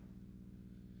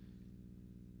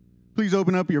Please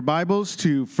open up your Bibles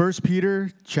to 1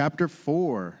 Peter chapter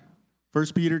 4. 1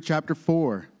 Peter chapter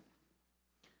 4.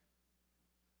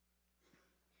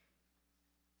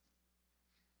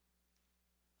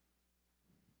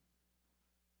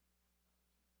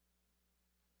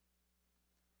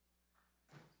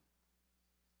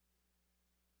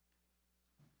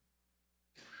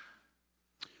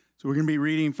 So we're going to be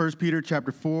reading 1 Peter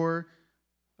chapter 4,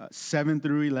 7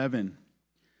 through 11.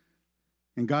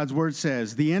 And God's word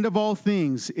says, "The end of all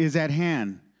things is at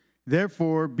hand.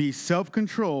 Therefore, be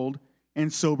self-controlled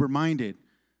and sober-minded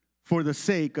for the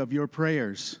sake of your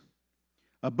prayers.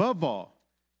 Above all,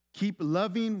 keep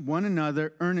loving one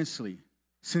another earnestly,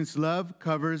 since love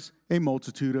covers a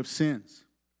multitude of sins.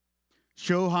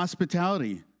 Show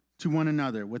hospitality to one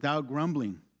another without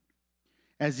grumbling.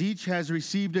 As each has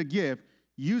received a gift,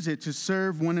 use it to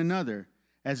serve one another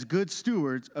as good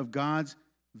stewards of God's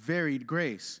varied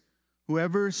grace.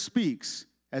 Whoever speaks,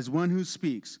 as one who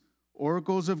speaks,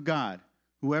 oracles of God.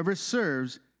 Whoever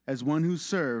serves, as one who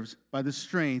serves by the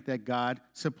strength that God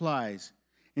supplies,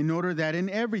 in order that in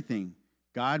everything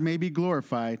God may be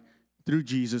glorified through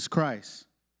Jesus Christ.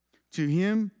 To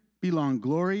him belong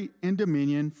glory and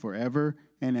dominion forever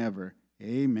and ever.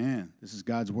 Amen." This is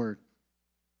God's word.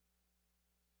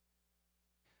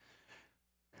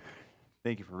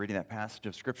 Thank you for reading that passage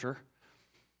of Scripture.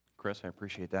 Chris, I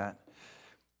appreciate that.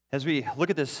 As we look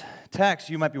at this text,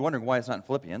 you might be wondering why it's not in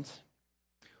Philippians.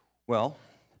 Well,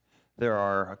 there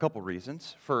are a couple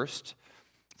reasons. First,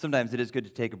 sometimes it is good to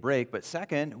take a break, but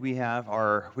second, we call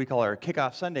our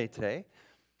Kickoff Sunday today.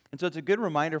 And so it's a good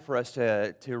reminder for us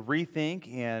to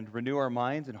rethink and renew our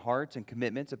minds and hearts and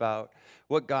commitments about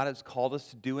what God has called us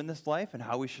to do in this life and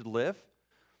how we should live.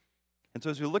 And so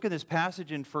as we look at this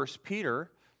passage in 1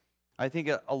 Peter, I think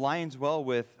it aligns well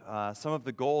with some of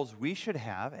the goals we should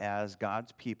have as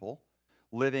God's people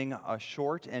living a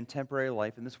short and temporary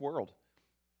life in this world.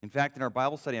 In fact, in our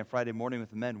Bible study on Friday morning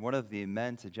with the men, one of the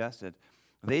men suggested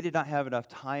they did not have enough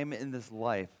time in this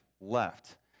life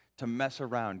left to mess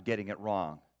around getting it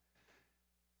wrong.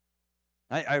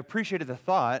 I appreciated the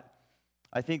thought.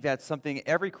 I think that's something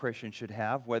every Christian should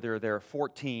have, whether they're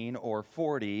 14 or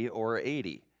 40 or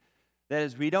 80. That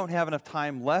is, we don't have enough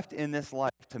time left in this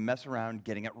life to mess around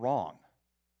getting it wrong.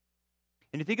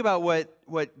 And you think about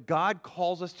what God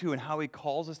calls us to and how he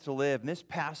calls us to live, and this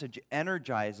passage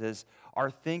energizes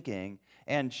our thinking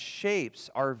and shapes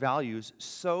our values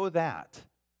so that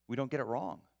we don't get it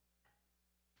wrong.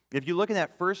 If you look at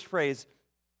that first phrase,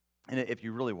 and if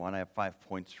you really want, I have 5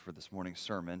 points for this morning's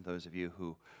sermon, those of you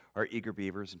who are eager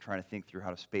beavers and trying to think through how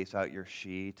to space out your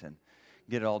sheet and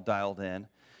get it all dialed in.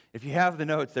 If you have the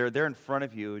notes, they're in front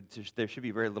of you. There should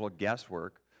be very little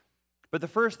guesswork. But the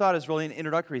first thought is really an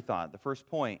introductory thought, the first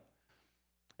point.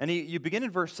 And you begin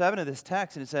in verse 7 of this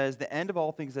text, and it says, "The end of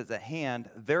all things is at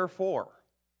hand, therefore."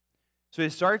 So he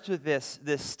starts with this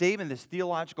statement, this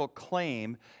theological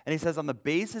claim, and he says on the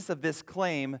basis of this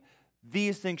claim,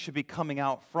 these things should be coming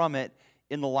out from it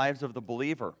in the lives of the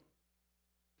believer.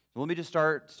 So let me just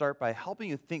start by helping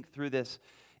you think through this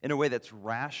in a way that's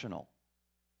rational.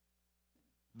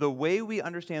 The way we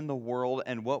understand the world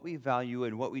and what we value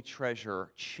and what we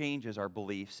treasure changes our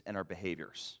beliefs and our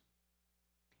behaviors.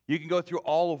 You can go through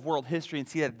all of world history and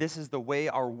see that this is the way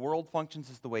our world functions,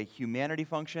 this is the way humanity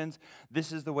functions,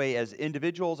 this is the way as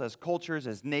individuals, as cultures,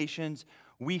 as nations,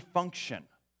 we function.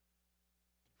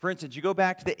 For instance, you go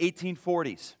back to the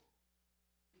 1840s,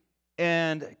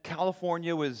 and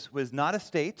California was not a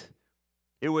state.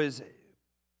 It was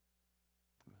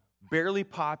barely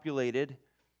populated,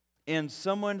 and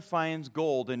someone finds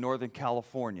gold in Northern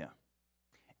California.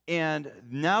 And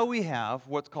now we have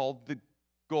what's called the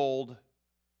gold.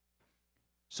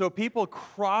 So people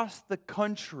cross the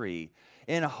country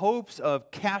in hopes of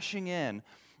cashing in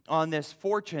on this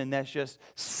fortune that's just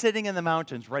sitting in the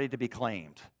mountains ready to be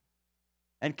claimed.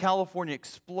 And California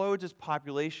explodes its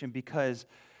population because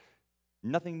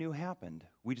nothing new happened.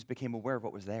 We just became aware of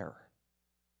what was there.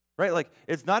 Right? Like,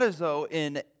 it's not as though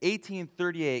in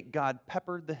 1838 God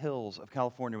peppered the hills of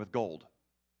California with gold.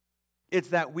 It's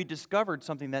that we discovered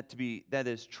something that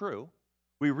is true.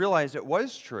 We realized it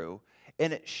was true,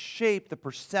 and it shaped the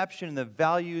perception and the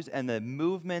values and the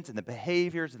movements and the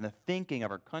behaviors and the thinking of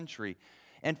our country.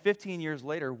 And 15 years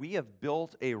later, we have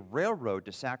built a railroad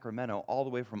to Sacramento all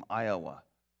the way from Iowa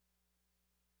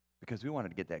because we wanted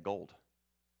to get that gold.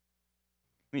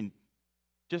 I mean,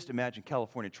 just imagine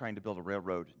California trying to build a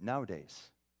railroad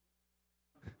nowadays.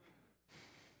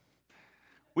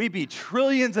 We'd be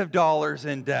trillions of dollars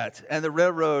in debt, and the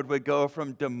railroad would go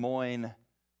from Des Moines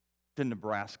to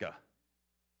Nebraska.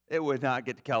 It would not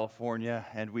get to California,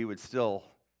 and we would still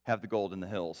have the gold in the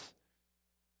hills.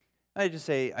 I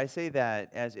say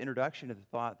that as introduction to the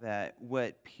thought that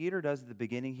what Peter does at the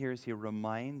beginning here is he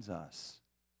reminds us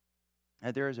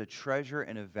that there is a treasure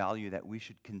and a value that we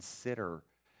should consider,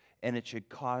 and it should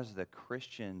cause the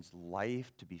Christian's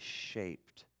life to be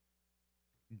shaped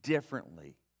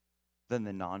differently than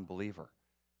the non-believer.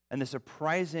 And the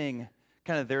surprising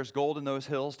kind of "there's gold in those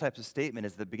hills" types of statement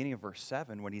is the beginning of verse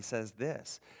 7 when he says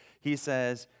this. He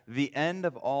says, "The end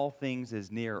of all things is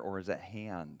near," or is at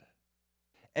hand.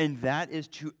 And that is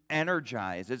to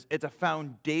energize. It's a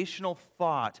foundational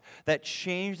thought that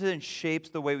changes and shapes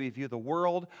the way we view the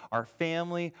world, our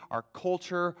family, our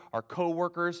culture, our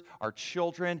coworkers, our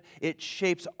children. It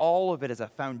shapes all of it as a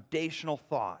foundational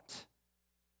thought.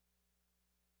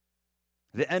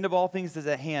 The end of all things is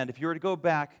at hand. If you were to go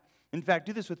back, in fact,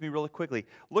 do this with me really quickly.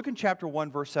 Look in chapter 1,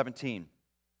 verse 17.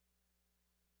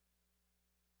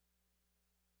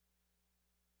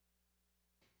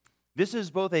 This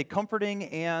is both a comforting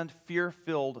and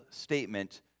fear-filled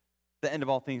statement. The end of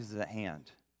all things is at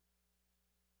hand.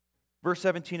 Verse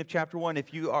 17 of chapter 1,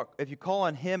 if you call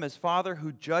on him as Father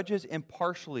who judges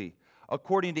impartially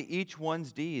according to each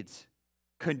one's deeds,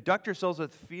 conduct yourselves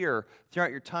with fear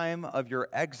throughout your time of your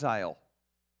exile.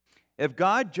 If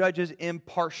God judges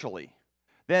impartially,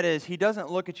 that is, he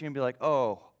doesn't look at you and be like,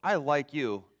 "Oh, I like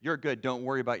you. You're good. Don't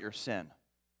worry about your sin."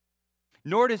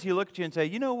 Nor does he look at you and say,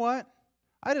 "You know what?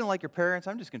 I didn't like your parents.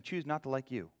 I'm just going to choose not to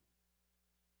like you."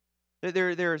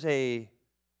 There's a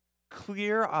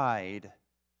clear-eyed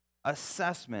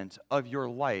assessment of your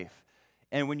life.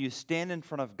 And when you stand in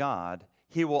front of God,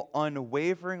 he will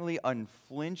unwaveringly,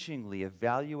 unflinchingly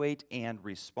evaluate and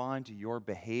respond to your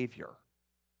behavior.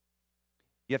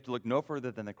 You have to look no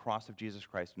further than the cross of Jesus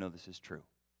Christ to know this is true.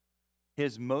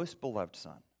 His most beloved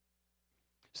Son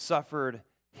suffered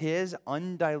his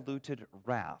undiluted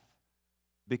wrath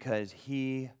because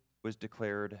he was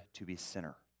declared to be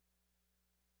sinner.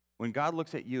 When God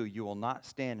looks at you, you will not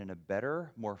stand in a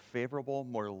better, more favorable,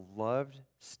 more loved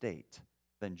state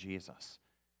than Jesus.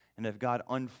 And if God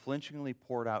unflinchingly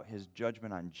poured out his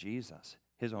judgment on Jesus,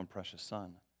 his own precious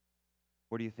Son,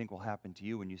 what do you think will happen to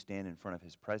you when you stand in front of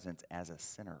his presence as a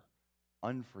sinner,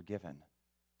 unforgiven,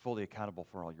 fully accountable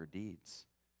for all your deeds?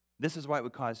 This is why it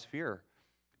would cause fear.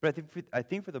 But I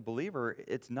think for the believer,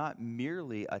 it's not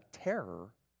merely a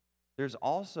terror. There's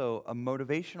also a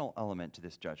motivational element to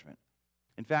this judgment.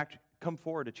 In fact, come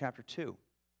forward to chapter 2.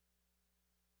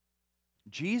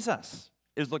 Jesus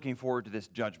is looking forward to this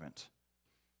judgment.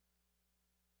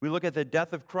 We look at the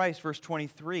death of Christ, verse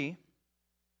 23.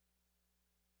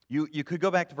 You could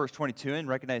go back to verse 22 and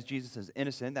recognize Jesus as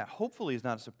innocent. That hopefully is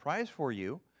not a surprise for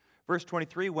you. Verse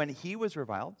 23, when he was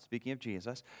reviled, speaking of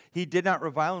Jesus, he did not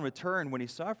revile in return. When he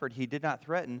suffered, he did not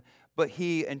threaten, but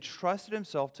he entrusted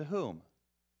himself to whom?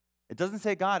 It doesn't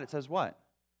say God, it says what?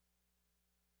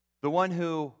 The one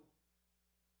who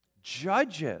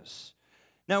judges.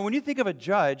 Now, when you think of a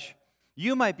judge,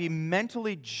 you might be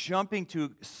mentally jumping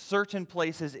to certain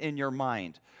places in your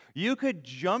mind. You could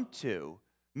jump to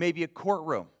maybe a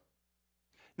courtroom.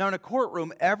 Now, in a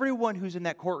courtroom, everyone who's in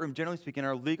that courtroom, generally speaking,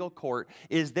 our legal court,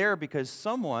 is there because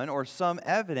someone or some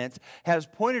evidence has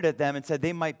pointed at them and said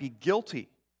they might be guilty.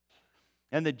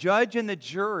 And the judge and the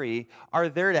jury are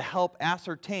there to help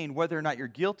ascertain whether or not you're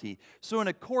guilty. So in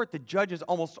a court, the judge is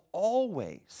almost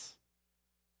always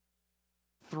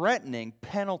threatening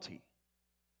penalty.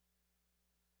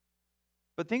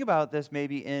 But think about this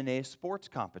maybe in a sports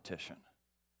competition,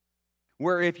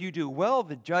 where if you do well,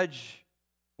 the judge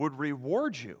would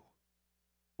reward you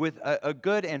with a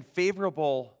good and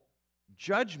favorable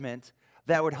judgment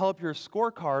that would help your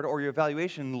scorecard or your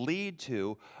evaluation lead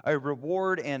to a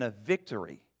reward and a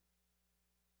victory.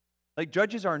 Like,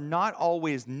 judges are not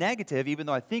always negative, even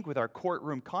though I think with our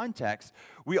courtroom context,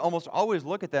 we almost always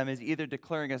look at them as either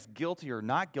declaring us guilty or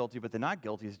not guilty, but the not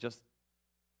guilty is just,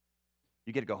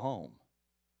 you get to go home.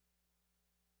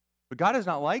 But God is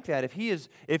not like that. If he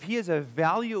is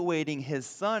evaluating his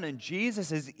Son and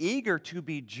Jesus is eager to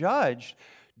be judged,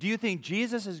 do you think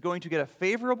Jesus is going to get a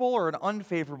favorable or an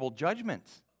unfavorable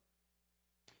judgment?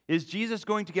 Is Jesus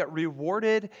going to get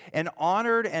rewarded and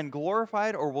honored and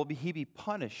glorified, or will he be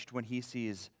punished when he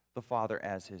sees the Father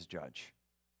as his judge?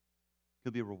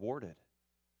 He'll be rewarded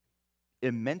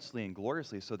immensely and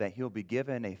gloriously so that he'll be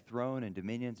given a throne and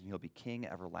dominions and he'll be king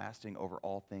everlasting over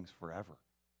all things forever.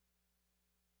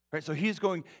 Right, so he's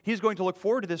going to look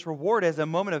forward to this reward as a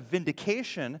moment of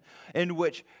vindication in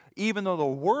which, even though the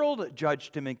world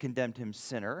judged him and condemned him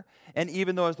sinner, and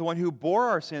even though as the one who bore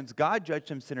our sins, God judged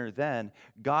him sinner then,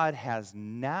 God has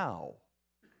now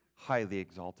highly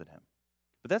exalted him.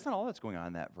 But that's not all that's going on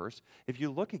in that verse. If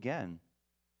you look again,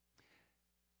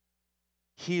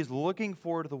 He's looking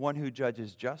forward to the one who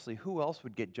judges justly. Who else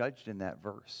would get judged in that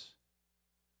verse?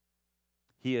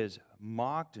 He is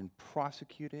mocked and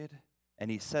prosecuted, and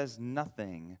he says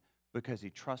nothing because he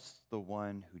trusts the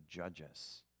one who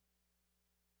judges.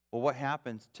 Well, what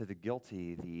happens to the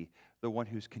guilty, the one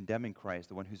who's condemning Christ,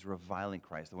 the one who's reviling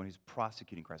Christ, the one who's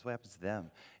prosecuting Christ? What happens to them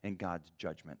in God's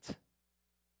judgment?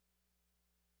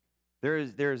 There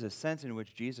is a sense in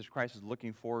which Jesus Christ is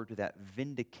looking forward to that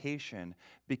vindication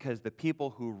because the people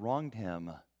who wronged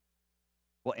him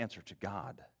will answer to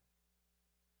God.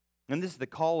 And this is the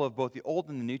call of both the Old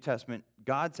and the New Testament.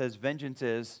 God says vengeance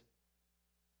is.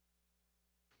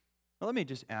 Now, let me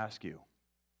just ask you,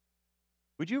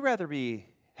 would you rather be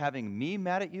having me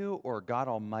mad at you or God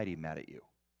Almighty mad at you?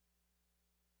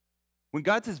 When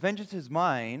God says vengeance is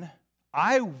mine,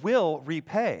 I will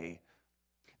repay.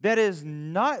 That is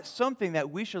not something that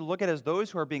we should look at as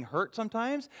those who are being hurt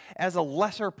sometimes as a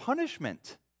lesser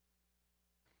punishment.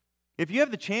 If you have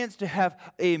the chance to have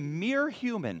a mere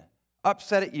human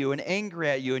upset at you and angry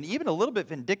at you and even a little bit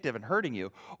vindictive and hurting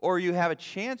you, or you have a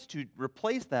chance to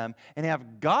replace them and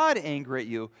have God angry at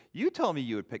you, you tell me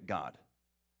you would pick God.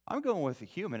 I'm going with a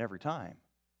human every time.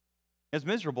 As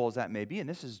miserable as that may be, and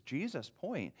this is Jesus'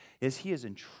 point, is he is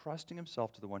entrusting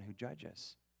himself to the one who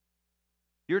judges.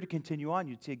 If you were to continue on,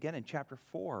 you'd see again in chapter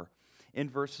 4, in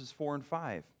verses 4 and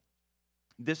 5.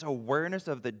 This awareness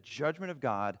of the judgment of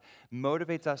God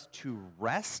motivates us to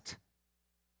rest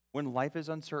when life is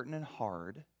uncertain and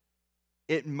hard.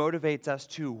 It motivates us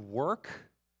to work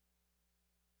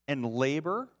and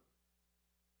labor.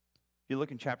 If you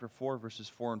look in chapter 4, verses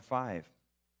 4 and 5,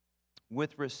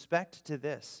 with respect to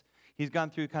this, he's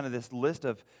gone through kind of this list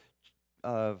of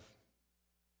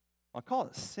I'll call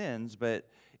it sins, but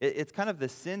it's kind of the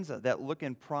sins that look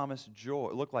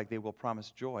like they will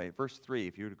promise joy. Verse 3,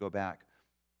 if you were to go back.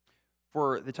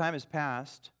 For the time is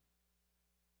past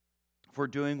for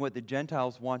doing what the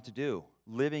Gentiles want to do,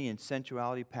 living in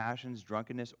sensuality, passions,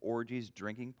 drunkenness, orgies,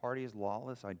 drinking parties,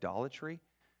 lawless, idolatry.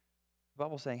 The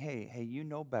Bible's saying, hey, you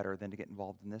know better than to get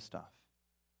involved in this stuff.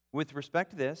 With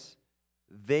respect to this,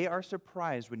 they are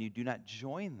surprised when you do not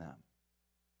join them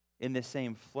in this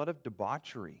same flood of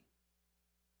debauchery.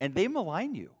 And they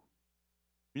malign you.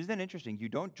 Isn't that interesting? You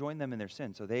don't join them in their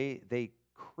sin, so they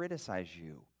criticize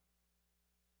you.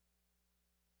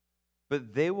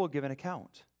 But they will give an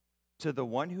account to the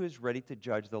one who is ready to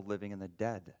judge the living and the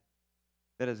dead.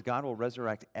 That is, God will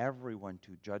resurrect everyone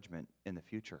to judgment in the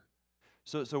future.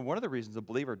 So one of the reasons a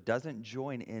believer doesn't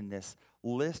join in this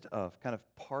list of kind of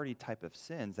party type of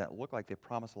sins that look like they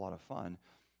promise a lot of fun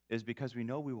is because we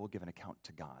know we will give an account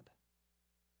to God.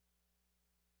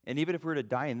 And even if we were to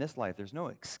die in this life, there's no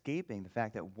escaping the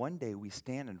fact that one day we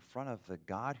stand in front of the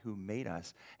God who made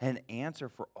us and answer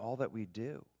for all that we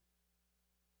do.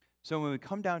 So when we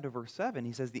come down to verse 7,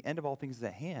 he says, the end of all things is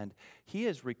at hand. He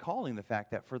is recalling the fact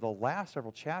that for the last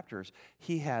several chapters,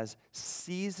 he has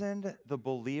seasoned the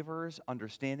believer's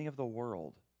understanding of the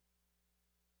world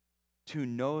to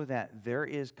know that there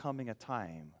is coming a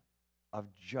time of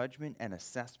judgment and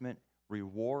assessment,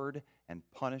 reward and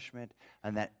punishment,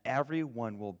 and that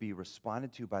everyone will be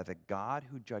responded to by the God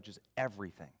who judges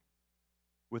everything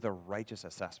with a righteous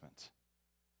assessment.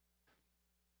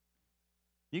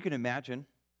 You can imagine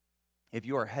if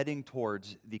you are heading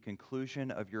towards the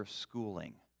conclusion of your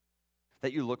schooling,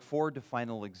 that you look forward to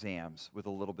final exams with a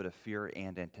little bit of fear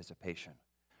and anticipation.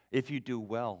 If you do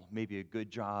well, maybe a good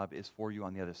job is for you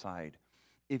on the other side.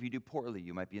 If you do poorly,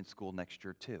 you might be in school next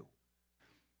year too.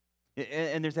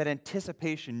 And there's that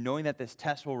anticipation, knowing that this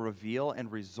test will reveal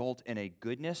and result in a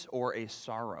goodness or a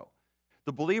sorrow.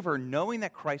 The believer, knowing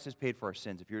that Christ has paid for our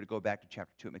sins, if you were to go back to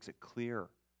chapter 2, it makes it clear.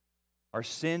 Our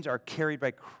sins are carried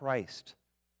by Christ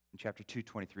in chapter 2,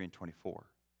 23 and 24.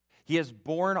 He has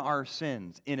borne our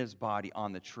sins in his body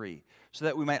on the tree so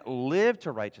that we might live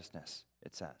to righteousness,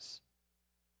 it says.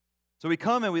 So we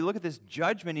come and we look at this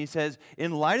judgment. He says,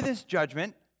 in light of this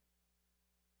judgment,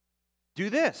 do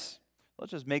this.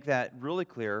 Let's just make that really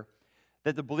clear,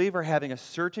 that the believer having a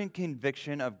certain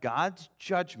conviction of God's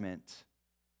judgment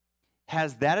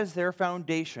has that as their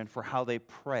foundation for how they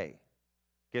pray.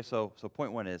 Okay, so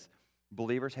point one is,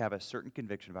 believers have a certain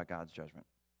conviction about God's judgment.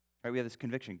 Right, we have this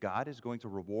conviction. God is going to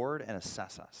reward and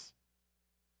assess us.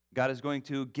 God is going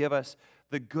to give us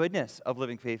the goodness of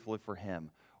living faithfully for him,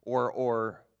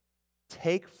 or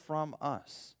take from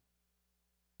us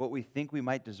what we think we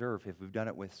might deserve if we've done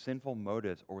it with sinful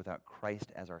motives or without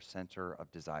Christ as our center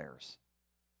of desires.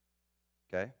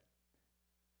 Okay?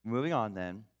 Moving on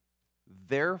then.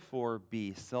 Therefore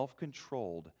be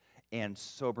self-controlled and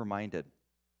sober-minded.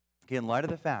 Okay, in light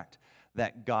of the fact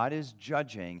that God is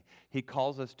judging, he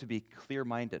calls us to be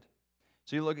clear-minded.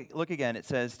 So you look again, it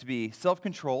says to be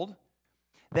self-controlled.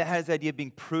 That has the idea of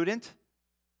being prudent,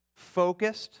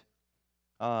 focused,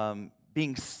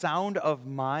 being sound of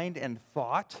mind and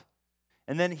thought.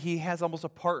 And then he has almost a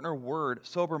partner word,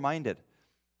 sober-minded,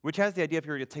 which has the idea, if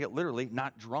you were to take it literally,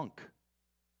 not drunk.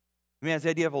 I mean, it has the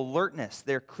idea of alertness,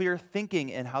 their clear thinking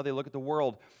in how they look at the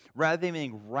world. Rather than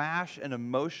being rash and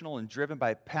emotional and driven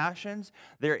by passions,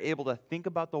 they're able to think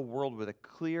about the world with a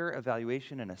clear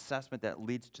evaluation and assessment that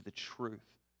leads to the truth.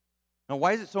 Now,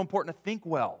 why is it so important to think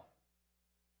well?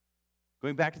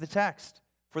 Going back to the text,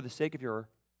 for the sake of your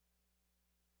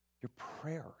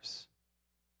prayers.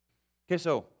 Okay,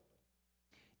 so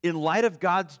in light of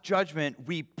God's judgment,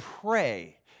 we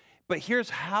pray. But here's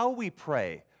how we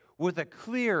pray: with a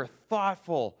clear,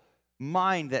 thoughtful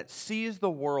mind that sees the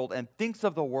world and thinks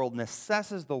of the world and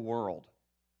assesses the world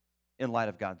in light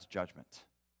of God's judgment.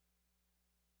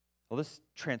 Well, this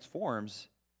transforms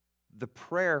the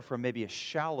prayer from maybe a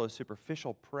shallow,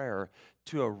 superficial prayer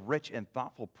to a rich and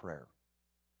thoughtful prayer.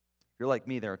 If you're like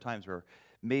me, there are times where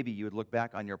maybe you would look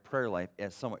back on your prayer life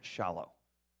as somewhat shallow,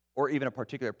 or even a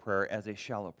particular prayer as a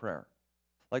shallow prayer.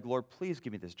 Like, Lord, please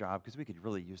give me this job because we could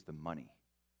really use the money.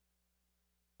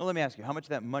 Well, let me ask you, how much of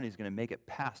that money is going to make it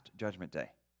past Judgment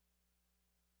Day?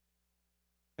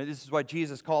 And this is why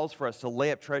Jesus calls for us to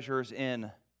lay up treasures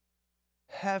in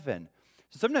heaven.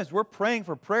 So sometimes we're praying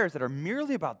for prayers that are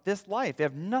merely about this life. They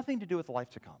have nothing to do with the life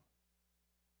to come.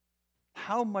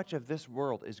 How much of this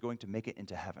world is going to make it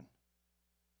into heaven?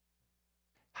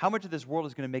 How much of this world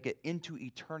is going to make it into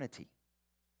eternity?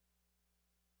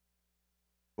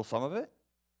 Well, some of it?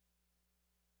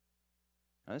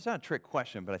 Now, it's not a trick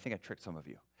question, but I think I tricked some of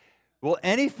you. Will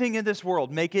anything in this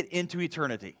world make it into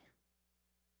eternity?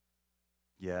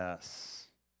 Yes.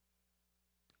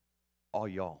 All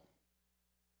y'all.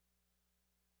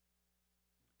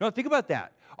 No, think about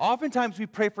that. Oftentimes we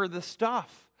pray for the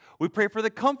stuff. We pray for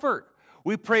the comfort.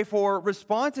 We pray for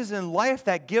responses in life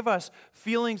that give us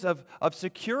feelings of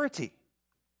security.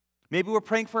 Maybe we're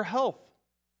praying for health.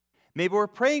 Maybe we're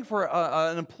praying for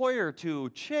an employer to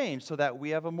change so that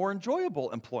we have a more enjoyable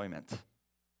employment.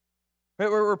 Right?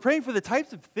 We're praying for the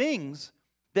types of things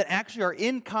that actually are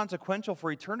inconsequential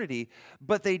for eternity,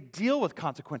 but they deal with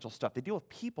consequential stuff. They deal with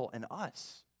people and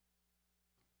us.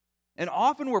 And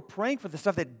often we're praying for the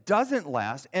stuff that doesn't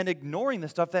last and ignoring the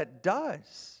stuff that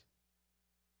does.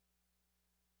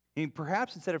 I mean,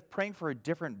 perhaps instead of praying for a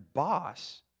different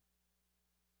boss,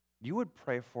 you would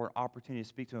pray for an opportunity to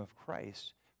speak to him of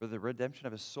Christ, for the redemption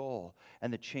of his soul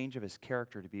and the change of his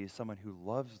character to be someone who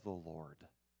loves the Lord,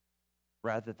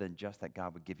 rather than just that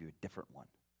God would give you a different one.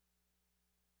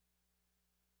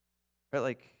 Right?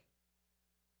 Like,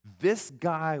 this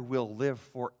guy will live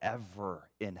forever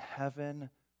in heaven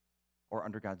or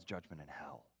under God's judgment in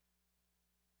hell.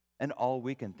 And all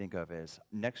we can think of is,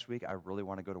 next week I really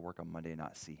want to go to work on Monday and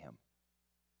not see him.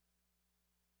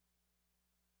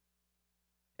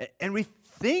 And we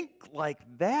think like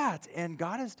that, and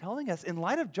God is telling us, in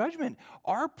light of judgment,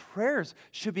 our prayers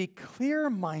should be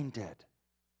clear-minded.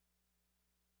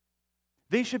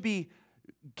 They should be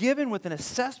given with an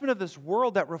assessment of this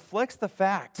world that reflects the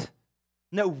fact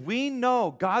that we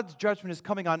know God's judgment is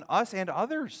coming on us and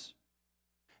others.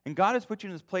 And God has put you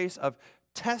in this place of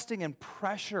testing and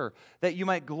pressure that you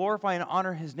might glorify and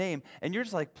honor his name, and you're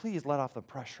just like, please let off the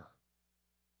pressure.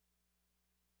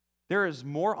 There is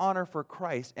more honor for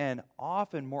Christ and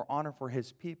often more honor for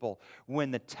his people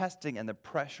when the testing and the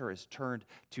pressure is turned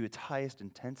to its highest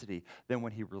intensity than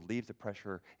when he relieves the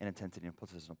pressure and intensity and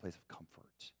puts us in a place of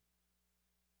comfort.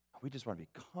 We just want to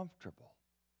be comfortable.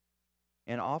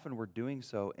 And often we're doing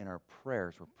so in our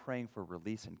prayers. We're praying for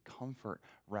release and comfort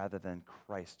rather than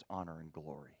Christ's honor and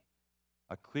glory.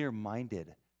 A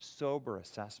clear-minded, sober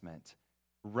assessment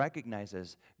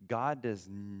recognizes God does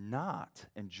not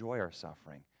enjoy our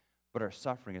suffering, but our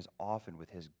suffering is often with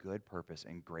his good purpose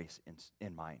and grace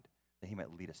in mind, that he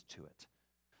might lead us to it.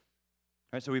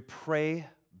 All right, so we pray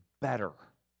better,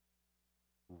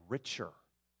 richer,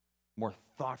 more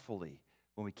thoughtfully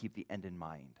when we keep the end in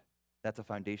mind. That's a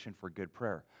foundation for good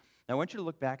prayer. Now, I want you to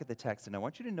look back at the text, and I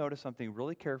want you to notice something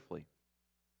really carefully.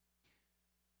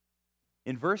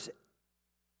 In verse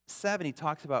 7, he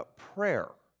talks about prayer.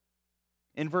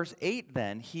 In verse 8,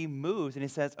 then, he moves and he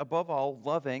says, above all,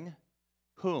 loving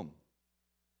whom?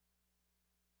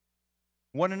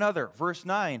 One another. Verse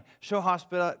 9, show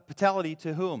hospitality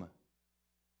to whom?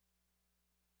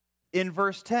 In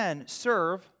verse 10,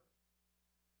 serve.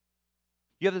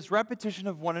 You have this repetition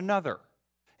of one another.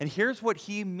 And here's what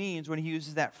he means when he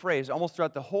uses that phrase. Almost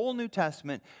throughout the whole New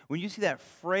Testament, when you see that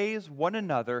phrase, one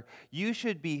another, you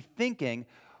should be thinking,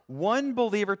 one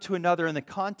believer to another in the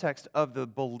context of the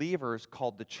believers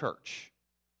called the church.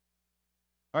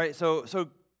 All right, so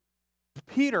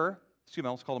Peter, excuse me, I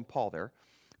almost called him Paul there.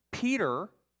 Peter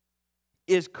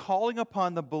is calling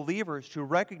upon the believers to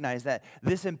recognize that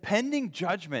this impending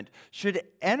judgment should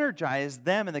energize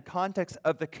them in the context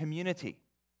of the community.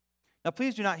 Now,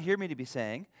 please do not hear me to be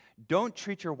saying, don't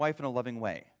treat your wife in a loving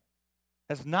way.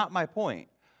 That's not my point.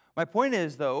 My point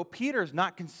is, though, Peter's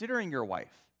not considering your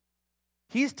wife.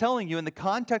 He's telling you in the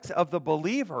context of the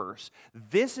believers,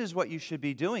 this is what you should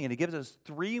be doing. And he gives us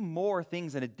 3 more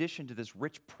things in addition to this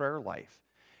rich prayer life.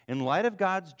 In light of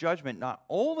God's judgment, not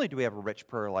only do we have a rich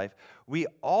prayer life, we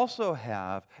also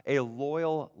have a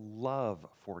loyal love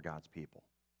for God's people.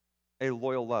 A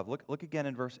loyal love. Look again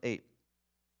in verse 8.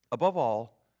 Above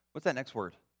all, what's that next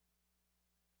word?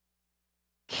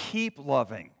 Keep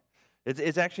loving.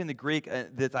 It's actually in the Greek,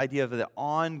 this idea of the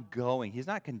ongoing. He's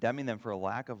not condemning them for a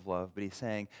lack of love, but he's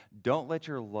saying, don't let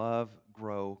your love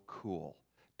grow cool.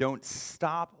 Don't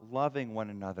stop loving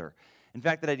one another. In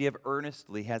fact, that idea of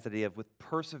earnestly has that idea of with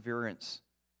perseverance,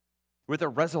 with a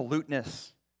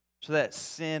resoluteness, so that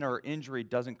sin or injury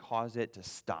doesn't cause it to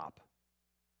stop.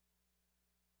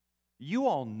 You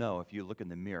all know, if you look in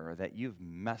the mirror, that you've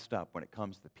messed up when it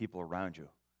comes to the people around you.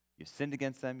 You've sinned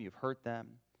against them, you've hurt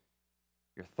them,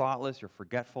 you're thoughtless, you're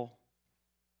forgetful.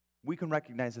 We can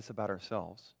recognize this about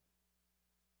ourselves.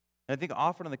 And I think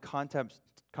often in the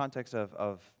context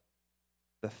of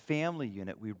the family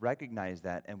unit, we recognize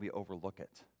that and we overlook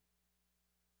it.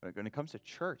 But when it comes to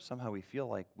church, somehow we feel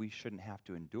like we shouldn't have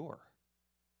to endure.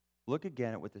 Look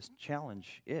again at what this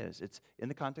challenge is. It's in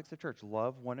the context of church.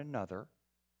 Love one another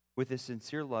with a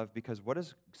sincere love, because what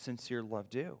does sincere love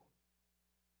do?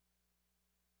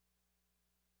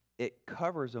 It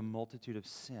covers a multitude of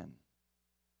sin.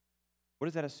 What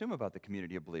does that assume about the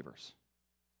community of believers?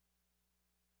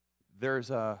 There's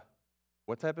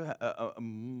what type of a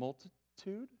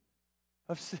multitude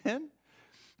of sin?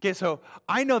 Okay, so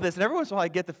I know this, and every once in a while I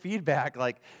get the feedback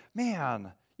like,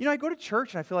 man, I go to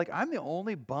church and I feel like I'm the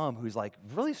only bum who's like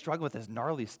really struggling with this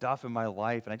gnarly stuff in my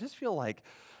life, and I just feel like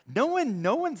no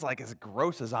one's like as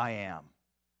gross as I am.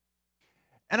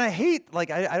 And I hate,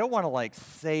 like, I don't want to like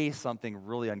say something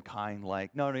really unkind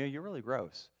like, no, you're really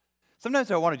gross. Sometimes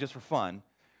I want it just for fun.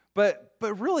 But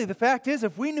really, the fact is,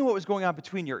 if we knew what was going on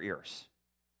between your ears,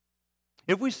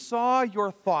 if we saw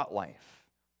your thought life,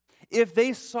 if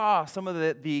they saw some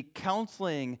of the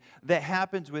counseling that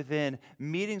happens within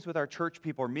meetings with our church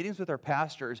people or meetings with our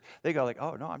pastors, they go like,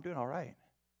 oh, no, I'm doing all right.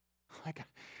 Like,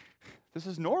 this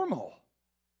is normal.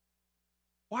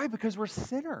 Why? Because we're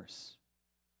sinners.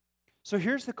 So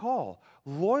here's the call.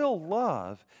 Loyal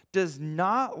love does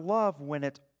not love when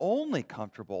it's only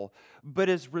comfortable, but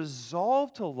is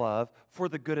resolved to love for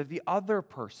the good of the other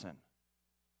person.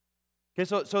 Okay,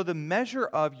 so the measure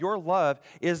of your love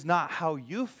is not how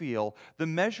you feel. The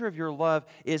measure of your love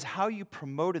is how you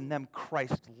promote in them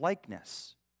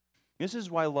Christ-likeness. This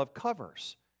is why love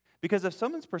covers. Because if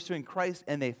someone's pursuing Christ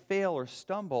and they fail or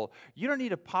stumble, you don't need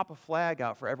to pop a flag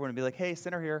out for everyone and be like, hey,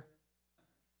 sinner here.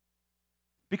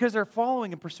 Because they're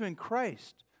following and pursuing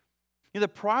Christ. The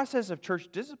process of church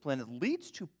discipline, it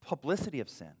leads to publicity of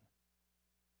sin.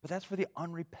 But that's for the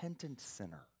unrepentant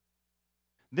sinner.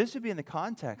 This would be in the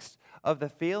context of the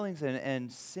failings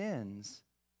and sins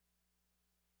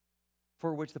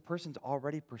for which the person's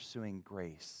already pursuing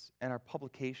grace, and our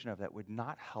publication of that would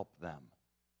not help them.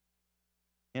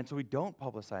 And so we don't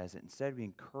publicize it. Instead, we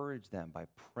encourage them by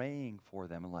praying for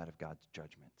them in light of God's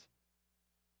judgment.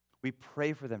 We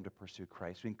pray for them to pursue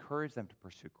Christ. We encourage them to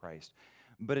pursue Christ.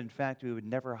 But in fact, we would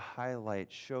never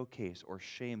highlight, showcase, or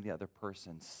shame the other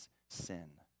person's sin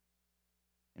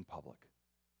in public.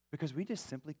 Because we just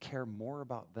simply care more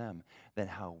about them than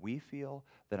how we feel,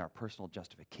 than our personal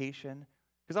justification.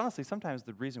 Because honestly, sometimes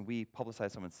the reason we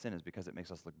publicize someone's sin is because it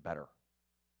makes us look better.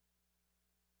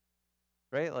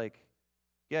 Right? Like,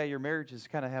 yeah, your marriage is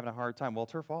kind of having a hard time. Well,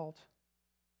 it's her fault.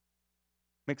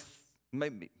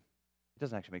 Maybe. It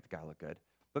doesn't actually make the guy look good,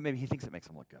 but maybe he thinks it makes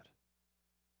him look good.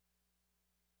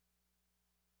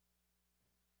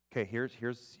 Okay,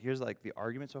 here's like the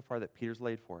argument so far that Peter's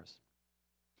laid for us.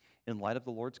 In light of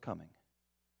the Lord's coming,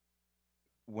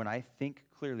 when I think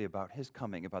clearly about his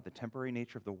coming, about the temporary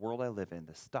nature of the world I live in,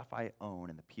 the stuff I own,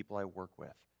 and the people I work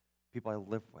with, people I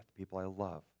live with, people I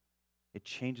love, it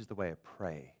changes the way I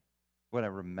pray. When I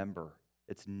remember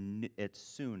it's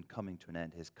soon coming to an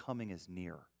end. His coming is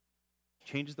near.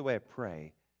 Changes the way I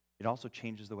pray. It also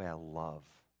changes the way I love.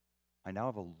 I now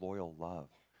have a loyal love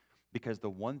because the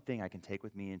one thing I can take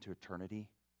with me into eternity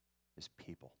is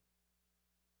people.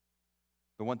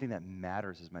 The one thing that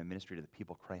matters is my ministry to the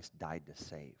people Christ died to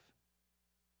save.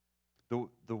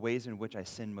 The ways in which I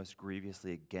sin most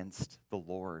grievously against the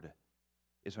Lord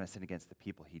is when I sin against the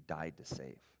people he died to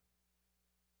save.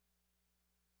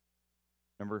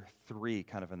 Number 3,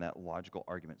 kind of in that logical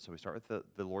argument. So we start with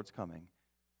the Lord's coming,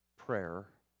 prayer,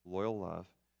 loyal love,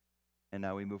 and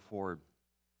now we move forward.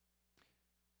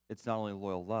 It's not only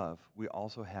loyal love, we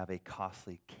also have a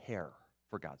costly care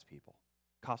for God's people.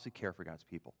 Costly care for God's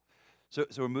people. So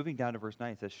we're moving down to verse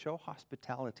 9. It says, show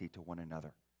hospitality to one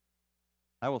another.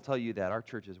 I will tell you that our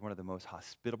church is one of the most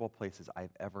hospitable places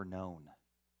I've ever known.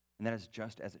 And that is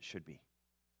just as it should be.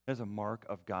 That is a mark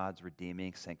of God's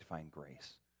redeeming, sanctifying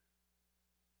grace.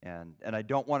 And I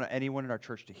don't want anyone in our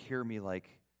church to hear me like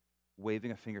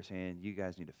waving a finger saying, you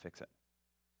guys need to fix it.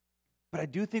 But I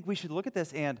do think we should look at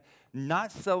this and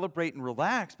not celebrate and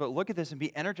relax, but look at this and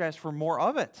be energized for more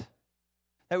of it.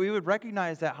 That we would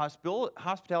recognize that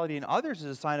hospitality in others is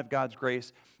a sign of God's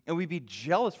grace, and we'd be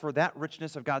jealous for that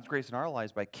richness of God's grace in our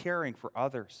lives by caring for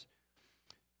others.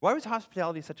 Why was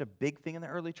hospitality such a big thing in the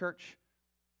early church?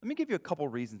 Let me give you a couple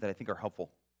reasons that I think are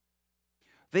helpful.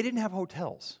 They didn't have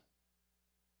hotels.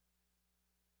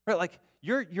 Right, like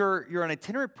you're an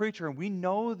itinerant preacher, and we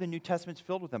know the New Testament's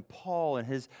filled with them. Paul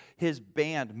and his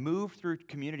band moved through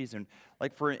communities, and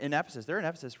like in Ephesus, they're in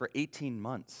Ephesus for 18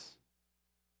 months.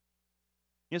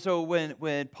 You know, so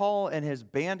when Paul and his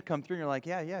band come through, and you're like,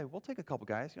 yeah, we'll take a couple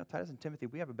guys. You know, Titus and Timothy,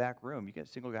 we have a back room. You guys,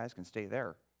 single guys can stay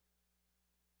there.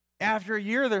 After a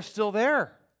year, they're still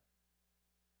there.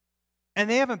 And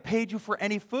they haven't paid you for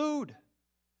any food.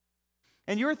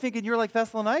 And you're thinking you're like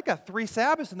Thessalonica, 3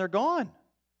 Sabbaths and they're gone.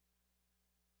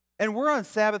 And we're on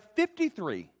Sabbath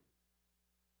 53.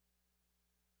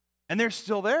 And they're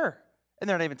still there. And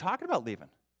they're not even talking about leaving.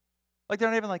 Like they're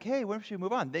not even like, hey, when should we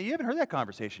move on? You haven't heard that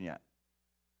conversation yet.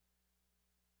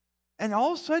 And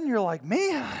all of a sudden you're like,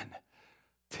 man,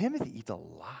 Timothy eats a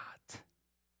lot.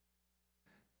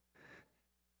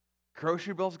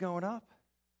 Grocery bill's going up.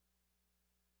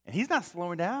 And he's not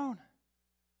slowing down.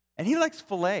 And he likes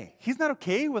filet. He's not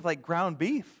okay with like ground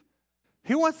beef.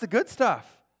 He wants the good stuff.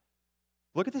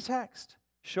 Look at the text.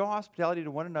 Show hospitality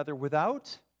to one another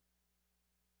without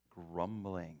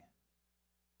grumbling.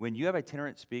 When you have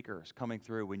itinerant speakers coming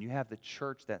through, when you have the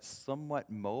church that's somewhat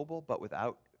mobile but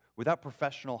without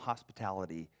professional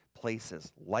hospitality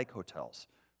places like hotels,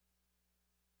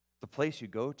 the place you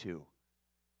go to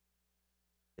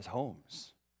is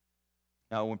homes.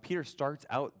 Now, when Peter starts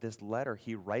out this letter,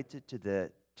 he writes it to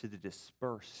the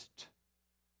dispersed.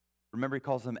 Remember, he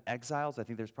calls them exiles. I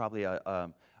think there's probably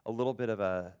a little bit of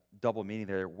a double meaning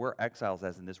there. We're exiles,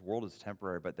 as in this world is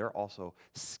temporary, but they're also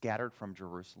scattered from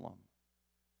Jerusalem.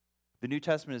 The New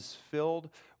Testament is filled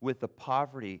with the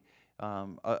poverty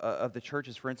of the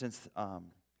churches. For instance,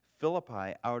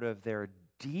 Philippi, out of their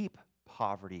deep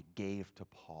poverty, gave to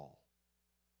Paul.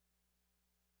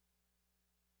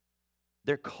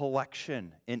 Their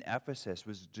collection in Ephesus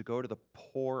was to go to the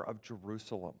poor of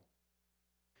Jerusalem.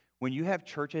 When you have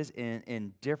churches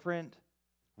in different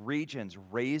regions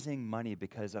raising money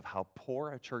because of how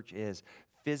poor a church is,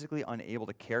 physically unable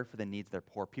to care for the needs of their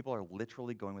poor, people are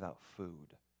literally going without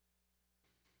food.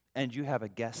 And you have a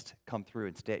guest come through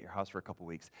and stay at your house for a couple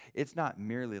weeks. It's not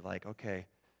merely like, okay,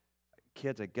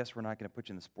 kids, I guess we're not going to put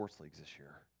you in the sports leagues this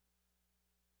year.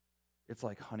 It's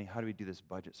like, honey, how do we do this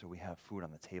budget so we have food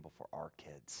on the table for our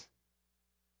kids?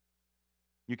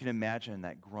 You can imagine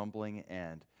that grumbling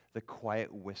and the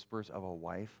quiet whispers of a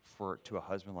wife to a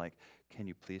husband like, can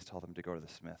you please tell them to go to the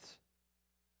Smiths?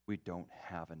 We don't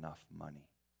have enough money.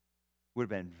 Would have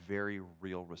been very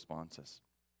real responses.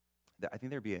 I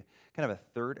think there'd be a kind of a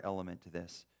third element to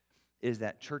this, is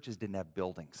that churches didn't have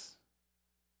buildings.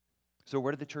 So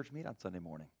where did the church meet on Sunday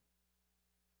morning?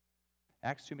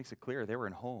 Acts 2 makes it clear they were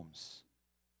in homes.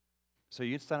 So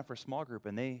you'd sign up for a small group,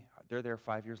 and they're there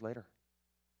 5 years later.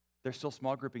 They're still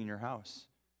small grouping in your house.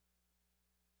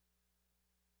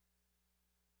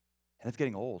 And it's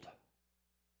getting old.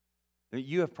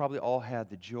 You have probably all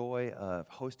had the joy of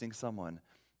hosting someone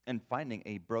and finding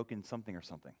a broken something or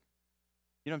something.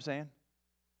 You know what I'm saying?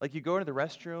 Like you go into the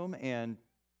restroom, and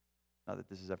not that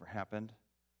this has ever happened,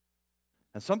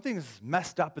 and something's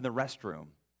messed up in the restroom,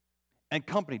 and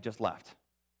company just left.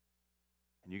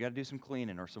 And you got to do some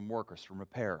cleaning or some work or some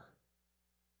repair.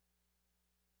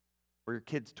 Or your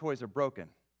kids' toys are broken,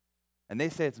 and they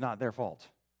say it's not their fault.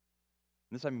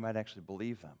 And this time you might actually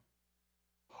believe them.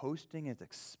 Hosting is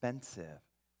expensive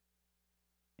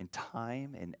in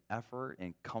time, in effort,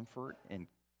 in comfort, in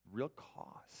real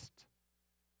cost.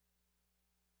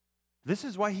 This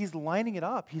is why he's lining it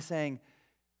up. He's saying,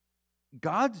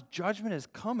 God's judgment is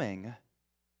coming,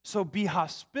 so be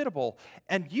hospitable.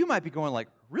 And you might be going like,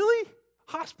 really?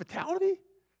 Hospitality?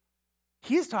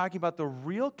 He's talking about the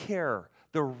real care,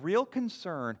 the real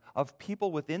concern of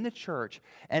people within the church,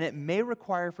 and it may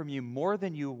require from you more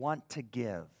than you want to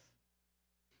give.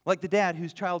 Like the dad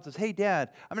whose child says, hey, Dad,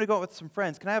 I'm going to go out with some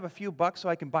friends. Can I have a few bucks so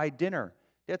I can buy dinner?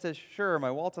 Dad says, sure, my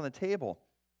wallet's on the table.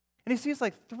 And he sees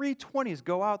like 3 20s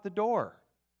go out the door.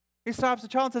 He stops the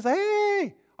child and says,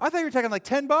 hey, I thought you were taking like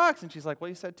 $10. And she's like, well,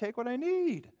 you said take what I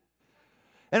need.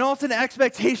 And all of a sudden,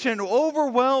 expectation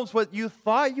overwhelms what you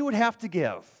thought you would have to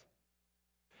give.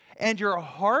 And your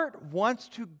heart wants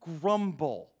to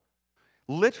grumble.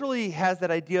 Literally has that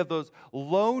idea of those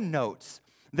low notes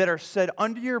that are said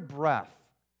under your breath.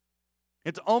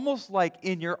 It's almost like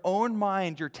in your own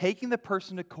mind, you're taking the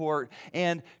person to court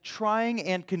and trying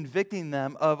and convicting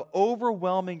them of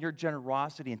overwhelming your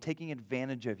generosity and taking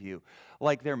advantage of you,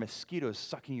 like they're mosquitoes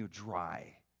sucking you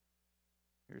dry.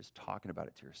 You're just talking about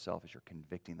it to yourself as you're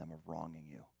convicting them of wronging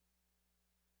you.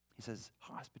 He says,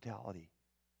 hospitality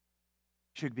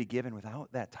should be given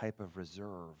without that type of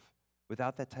reserve,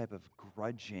 without that type of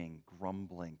grudging,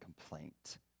 grumbling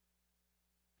complaint.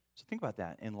 So think about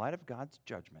that. In light of God's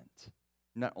judgment,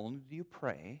 not only do you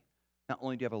pray, not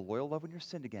only do you have a loyal love when you're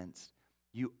sinned against,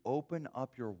 you open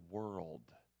up your world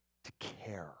to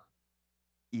care,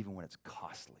 even when it's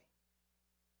costly.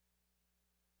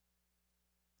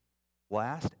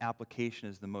 Last application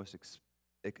is the most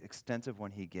extensive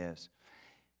one he gives.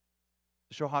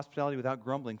 To show hospitality without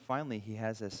grumbling, finally, he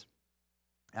has this,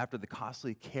 after the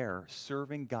costly care,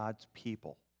 serving God's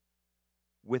people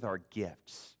with our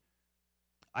gifts.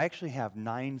 I actually have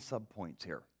 9 subpoints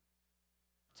here.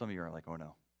 Some of you are like, oh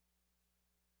no.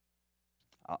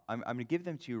 I'm going to give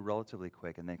them to you relatively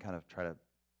quick and then kind of try to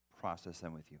process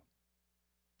them with you.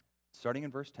 Starting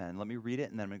in verse 10, let me read it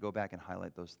and then I'm going to go back and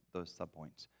highlight those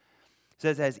subpoints. It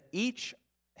says, as each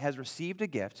has received a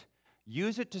gift,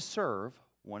 use it to serve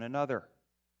one another.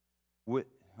 I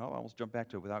almost jumped back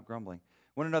to it without grumbling.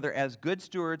 One another as good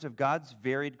stewards of God's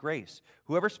varied grace.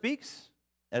 Whoever speaks,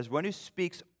 as one who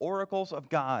speaks oracles of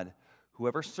God.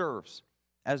 Whoever serves,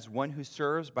 as one who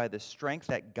serves by the strength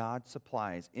that God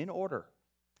supplies, in order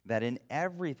that in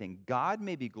everything God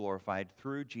may be glorified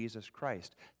through Jesus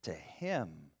Christ. To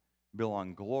him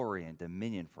belong glory and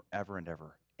dominion forever and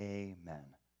ever. Amen.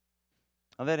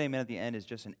 Now that amen at the end is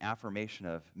just an affirmation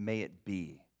of may it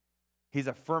be. He's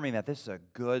affirming that this is a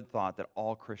good thought that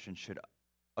all Christians should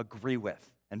agree with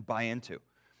and buy into.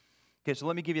 Okay, so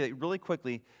let me give you really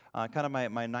quickly kind of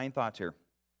my 9 thoughts here.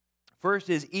 First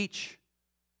is each.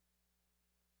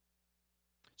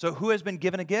 So who has been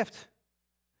given a gift?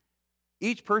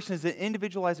 Each person is an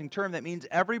individualizing term that means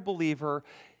every believer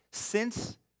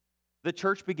since the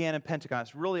church began in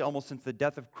Pentecost, really almost since the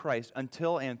death of Christ,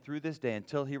 until and through this day,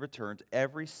 until he returns,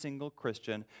 every single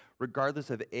Christian, regardless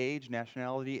of age,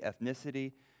 nationality,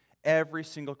 ethnicity, every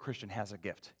single Christian has a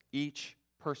gift. Each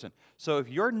person. So if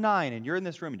you're 9 and you're in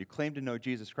this room and you claim to know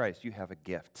Jesus Christ, you have a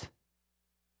gift.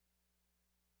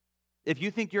 If you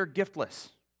think you're giftless,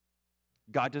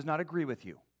 God does not agree with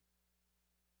you.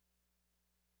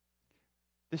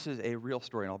 This is a real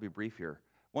story, and I'll be brief here.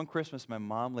 One Christmas, my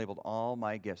mom labeled all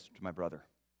my gifts to my brother.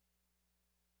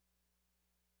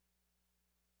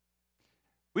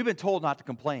 We've been told not to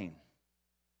complain.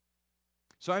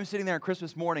 So I'm sitting there on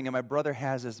Christmas morning, and my brother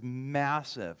has this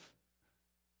massive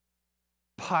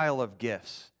pile of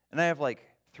gifts. And I have like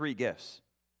 3 gifts.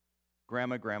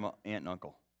 Grandma, aunt, and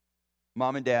uncle.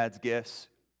 Mom and dad's gifts,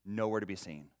 nowhere to be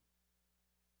seen.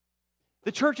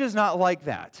 The church is not like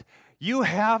that. You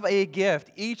have a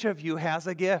gift. Each of you has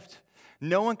a gift.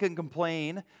 No one can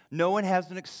complain. No one has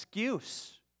an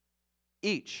excuse.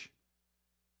 Each.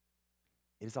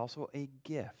 It is also a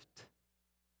gift.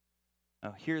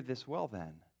 Now, hear this well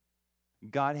then.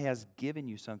 God has given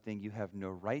you something you have no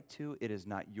right to. It is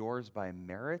not yours by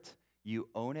merit. You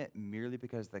own it merely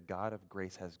because the God of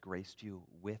grace has graced you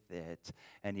with it,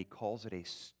 and he calls it a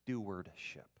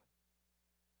stewardship.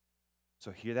 So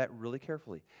hear that really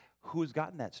carefully. Who's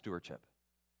gotten that stewardship?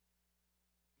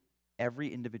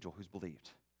 Every individual who's believed.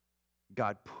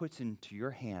 God puts into your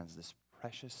hands this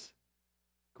precious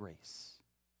grace.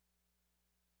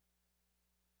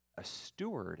 A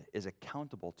steward is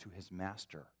accountable to his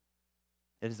master.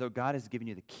 It is as though God has given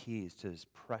you the keys to this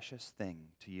precious thing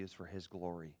to use for his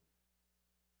glory.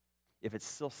 If it's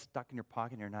still stuck in your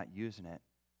pocket and you're not using it,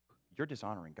 you're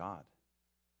dishonoring God.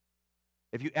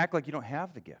 If you act like you don't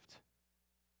have the gift,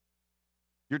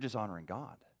 you're dishonoring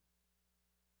God.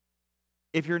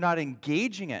 If you're not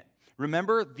engaging it,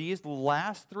 remember these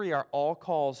last 3 are all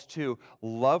calls to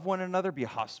love one another, be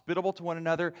hospitable to one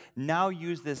another, now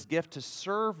use this gift to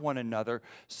serve one another.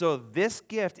 So this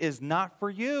gift is not for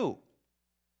you.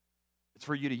 It's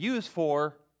for you to use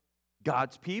for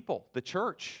God's people, the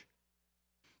church.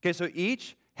 Okay, so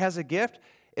each has a gift.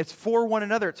 It's for one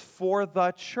another. It's for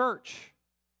the church.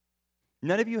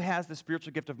 None of you has the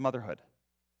spiritual gift of motherhood.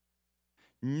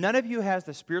 None of you has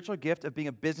the spiritual gift of being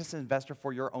a business investor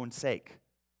for your own sake.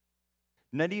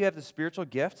 None of you have the spiritual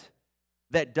gift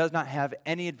that does not have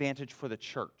any advantage for the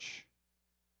church.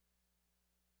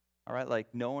 All right, like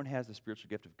no one has the spiritual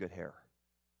gift of good hair.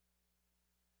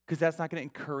 Because that's not going to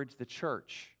encourage the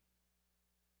church.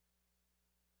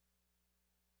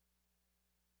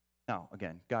 Now,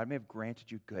 again, God may have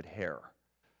granted you good hair.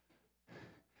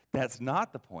 That's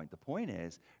not the point. The point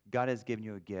is, God has given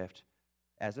you a gift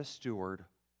as a steward,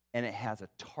 and it has a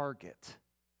target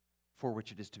for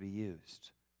which it is to be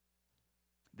used.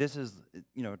 This is,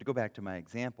 to go back to my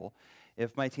example,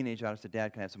 if my teenage daughter said,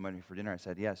 Dad, can I have some money for dinner? I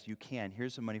said, yes, you can.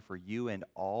 Here's some money for you and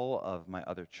all of my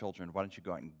other children. Why don't you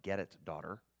go out and get it,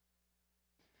 daughter?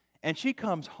 And she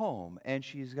comes home, and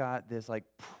she's got this,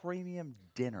 premium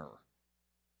dinner.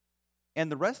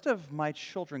 And the rest of my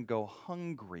children go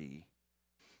hungry.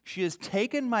 She has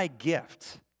taken my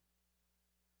gift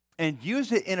and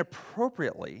used it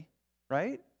inappropriately,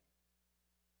 right?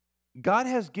 God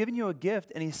has given you a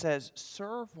gift, and he says,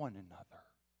 serve one another.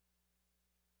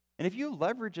 And if you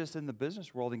leverage this in the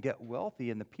business world and get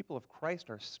wealthy and the people of Christ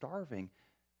are starving,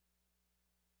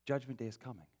 Judgment Day is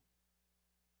coming.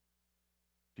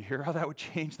 Do you hear how that would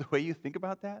change the way you think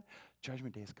about that?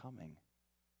 Judgment Day is coming.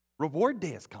 Reward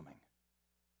Day is coming.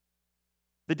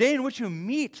 The day in which you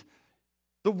meet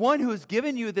the one who has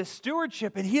given you this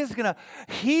stewardship, and he is going to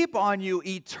heap on you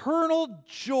eternal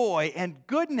joy and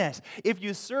goodness if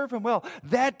you serve him well.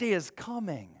 That day is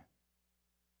coming.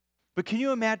 But can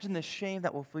you imagine the shame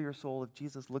that will fill your soul if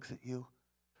Jesus looks at you,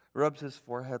 rubs his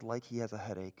forehead like he has a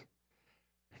headache,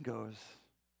 and goes,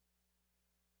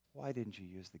 why didn't you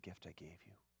use the gift I gave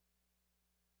you?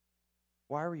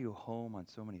 Why were you home on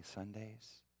so many Sundays?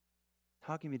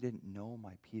 How come you didn't know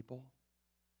my people?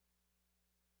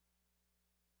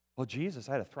 Well, Jesus,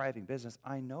 I had a thriving business.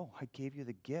 I know. I gave you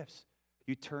the gifts.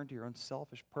 You turned to your own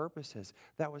selfish purposes.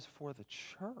 That was for the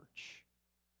church.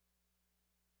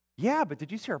 Yeah, but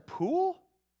did you see our pool?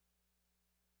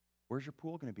 Where's your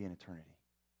pool going to be in eternity?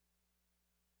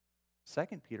 2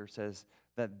 Peter says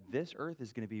that this earth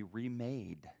is going to be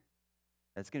remade.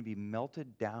 It's going to be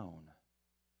melted down.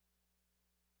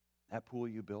 That pool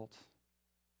you built,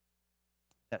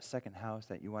 that second house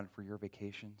that you wanted for your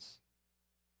vacations,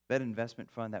 that investment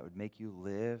fund that would make you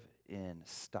live in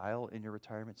style in your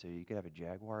retirement so you could have a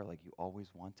Jaguar like you always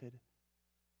wanted,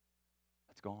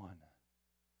 that's gone.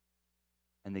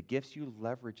 And the gifts you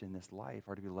leverage in this life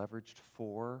are to be leveraged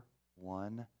for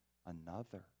one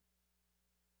another.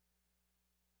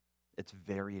 It's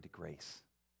varied grace.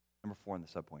 Number 4 in the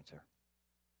subpoints here.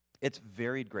 It's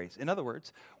varied grace. In other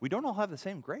words, we don't all have the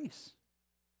same grace.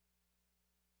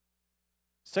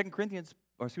 1 Corinthians,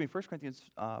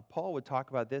 Paul would talk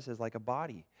about this as like a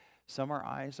body. Some are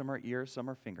eyes, some are ears, some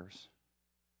are fingers,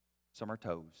 some are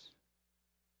toes.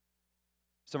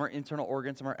 Some are internal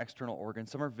organs, some are external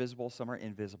organs, some are visible, some are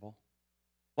invisible.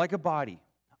 Like a body.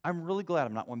 I'm really glad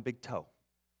I'm not one big toe.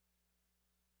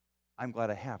 I'm glad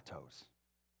I have toes.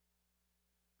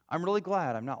 I'm really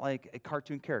glad I'm not like a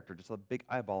cartoon character, just a big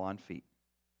eyeball on feet.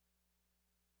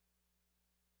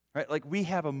 Right? Like we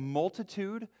have a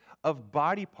multitude of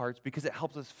body parts because it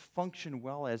helps us function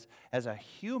well as a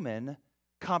human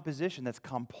composition that's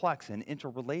complex and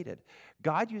interrelated.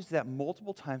 God used that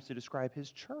multiple times to describe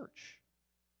his church.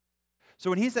 So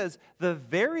when he says the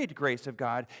varied grace of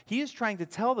God, he is trying to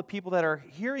tell the people that are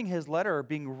hearing his letter or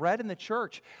being read in the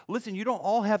church, listen, you don't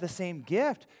all have the same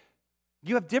gift.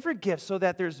 You have different gifts so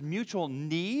that there's mutual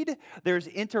need, there's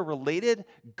interrelated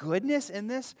goodness in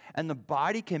this, and the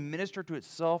body can minister to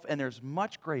itself, and there's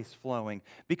much grace flowing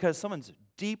because someone's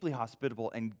deeply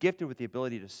hospitable and gifted with the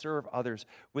ability to serve others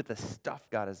with the stuff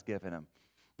God has given them.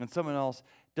 And someone else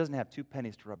doesn't have 2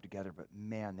 pennies to rub together, but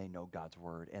man, they know God's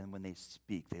word, and when they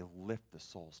speak, they lift the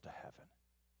souls to heaven.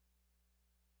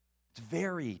 It's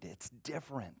varied, it's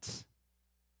different.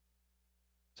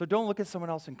 So don't look at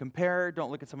someone else and compare. Don't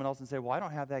look at someone else and say, well, I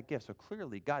don't have that gift. So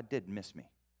clearly, God did miss me.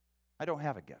 I don't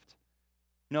have a gift.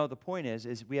 No, the point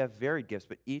is we have varied gifts,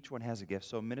 but each one has a gift.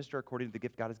 So minister according to the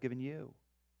gift God has given you.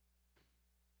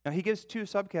 Now, he gives 2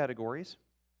 subcategories,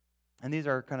 and these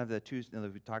are kind of the 2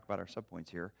 that we talk about our subpoints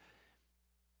here.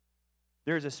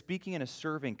 There's a speaking and a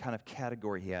serving kind of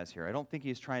category he has here. I don't think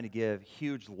he's trying to give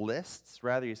huge lists.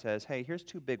 Rather, he says, hey, here's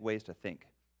 2 big ways to think.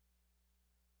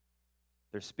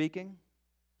 There's speaking.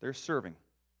 They're serving.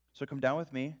 So come down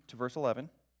with me to verse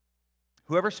 11.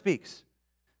 Whoever speaks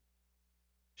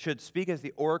should speak as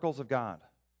the oracles of God.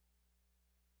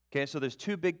 Okay, so there's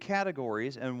two big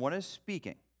categories, and one is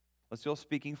speaking. Let's deal with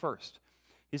speaking first.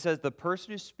 He says the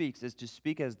person who speaks is to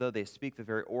speak as though they speak the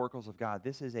very oracles of God.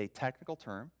 This is a technical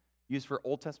term used for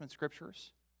Old Testament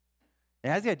scriptures. It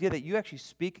has the idea that you actually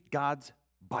speak God's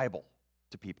Bible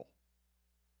to people.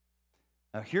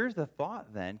 Now, here's the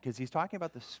thought then, because he's talking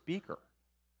about the speaker,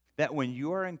 that when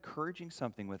you are encouraging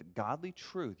something with godly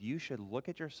truth, you should look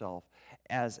at yourself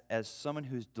as someone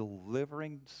who's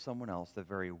delivering to someone else the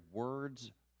very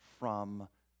words from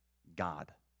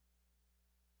God.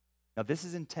 Now, this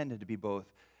is intended to be both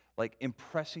like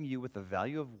impressing you with the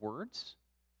value of words,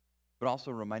 but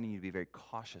also reminding you to be very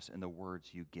cautious in the words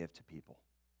you give to people.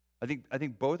 I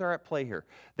think both are at play here.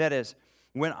 That is,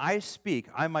 when I speak,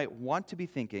 I might want to be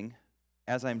thinking,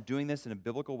 as I'm doing this in a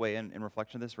biblical way in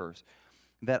reflection of this verse,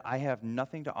 that I have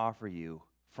nothing to offer you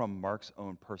from Mark's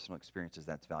own personal experiences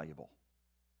that's valuable.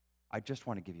 I just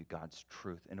want to give you God's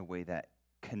truth in a way that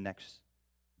connects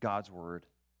God's word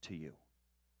to you.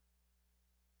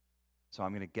 So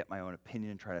I'm going to get my own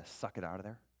opinion and try to suck it out of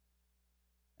there.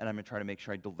 And I'm going to try to make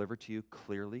sure I deliver to you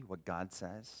clearly what God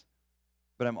says.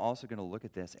 But I'm also going to look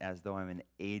at this as though I'm an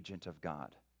agent of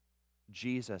God.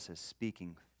 Jesus is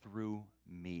speaking through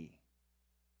me.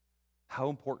 How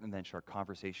important then should our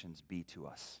conversations be to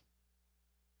us?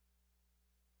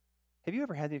 Have you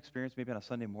ever had the experience maybe on a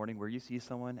Sunday morning where you see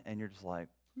someone and you're just like,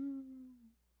 I'm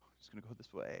just going to go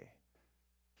this way?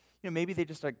 You know, maybe they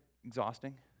just are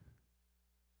exhausting.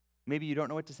 Maybe you don't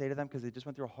know what to say to them because they just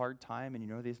went through a hard time and you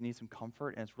know they just need some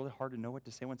comfort, and it's really hard to know what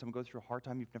to say when someone goes through a hard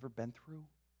time you've never been through.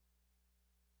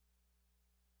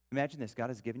 Imagine this. God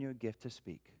has given you a gift to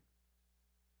speak.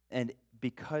 And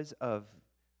because of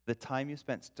the time you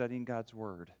spent studying God's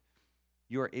word,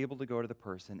 you are able to go to the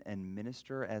person and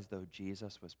minister as though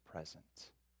Jesus was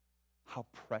present. How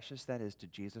precious that is to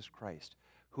Jesus Christ,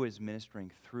 who is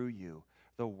ministering through you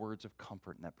the words of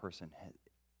comfort that person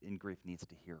in grief needs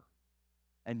to hear.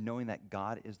 And knowing that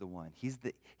God is the one. He's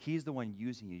the one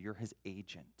using you. You're his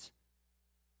agent.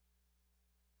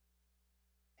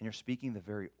 And you're speaking the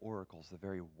very oracles, the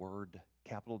very word,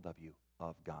 capital W,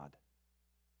 of God.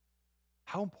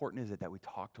 How important is it that we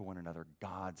talk to one another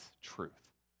God's truth?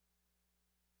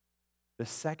 The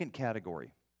second category,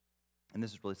 and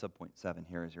this is really subpoint 7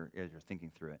 here as you're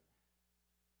thinking through it,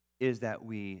 is that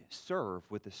we serve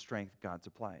with the strength God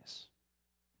supplies.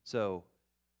 So,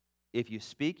 if you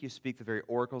speak the very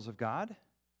oracles of God.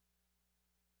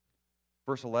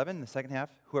 Verse 11, the second half,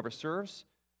 whoever serves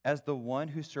as the one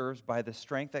who serves by the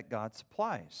strength that God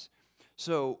supplies.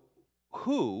 So,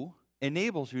 who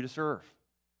enables you to serve?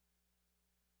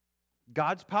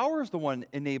 God's power is the one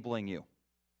enabling you.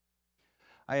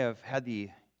 I have had the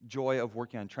joy of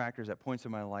working on tractors at points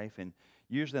in my life, and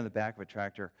usually on the back of a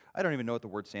tractor, I don't even know what the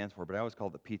word stands for, but I always call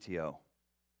it the PTO.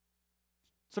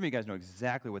 Some of you guys know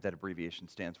exactly what that abbreviation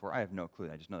stands for. I have no clue.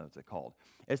 I just know that's what it's called.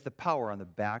 It's the power on the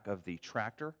back of the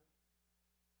tractor.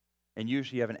 And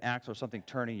usually you have an axle or something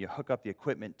turning, you hook up the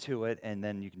equipment to it, and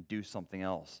then you can do something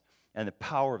else. And the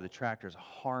power of the tractor is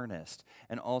harnessed,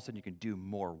 and all of a sudden you can do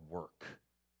more work.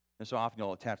 And so often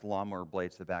you'll attach lawnmower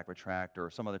blades to the back of a tractor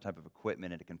or some other type of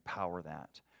equipment, and it can power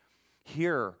that.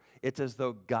 Here, it's as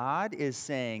though God is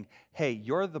saying, hey,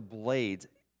 you're the blades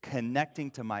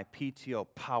connecting to my PTO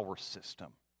power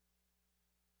system.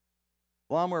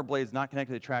 Lawnmower blades not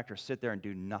connected to the tractor sit there and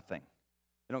do nothing.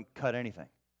 They don't cut anything.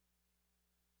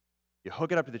 You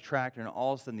hook it up to the tractor, and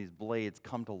all of a sudden these blades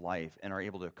come to life and are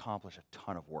able to accomplish a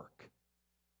ton of work.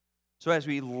 So as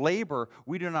we labor,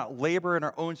 we do not labor in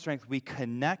our own strength. We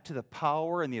connect to the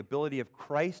power and the ability of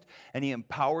Christ, and he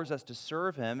empowers us to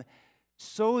serve him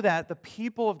so that the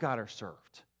people of God are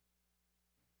served.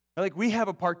 Like, we have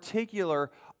a particular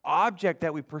object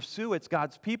that we pursue. It's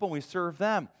God's people, and we serve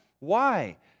them.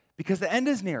 Why? Because the end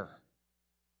is near.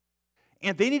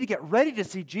 And they need to get ready to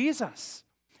see Jesus.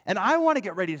 And I want to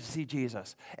get ready to see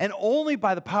Jesus. And only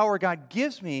by the power God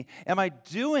gives me am I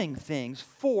doing things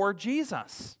for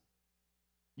Jesus.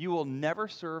 You will never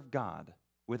serve God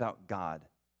without God.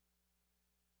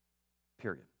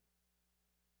 Period.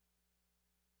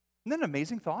 Isn't that an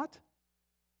amazing thought?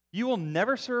 You will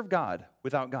never serve God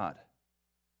without God.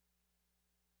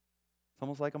 It's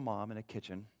almost like a mom in a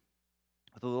kitchen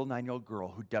with a little 9-year-old girl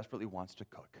who desperately wants to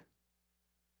cook.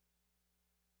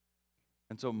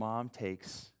 And so mom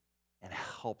takes and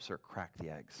helps her crack the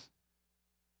eggs.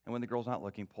 And when the girl's not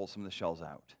looking, pulls some of the shells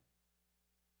out.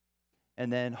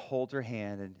 And then holds her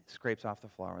hand and scrapes off the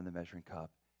flour in the measuring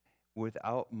cup.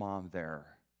 Without mom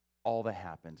there, all that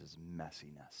happens is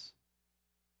messiness.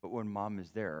 But when mom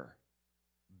is there,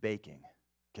 baking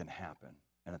can happen,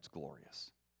 and it's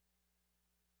glorious.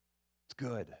 It's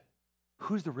good.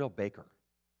 Who's the real baker?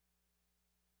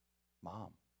 Mom.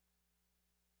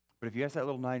 But if you ask that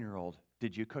little 9-year-old,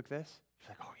 did you cook this? She's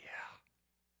like, oh, yeah.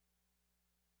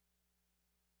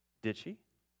 Did she?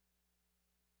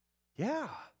 Yeah.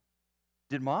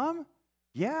 Did Mom?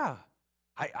 Yeah.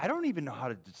 I don't even know how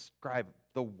to describe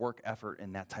the work effort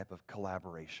in that type of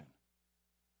collaboration.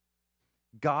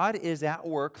 God is at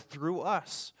work through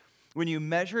us. When you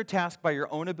measure a task by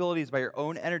your own abilities, by your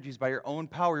own energies, by your own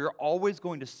power, you're always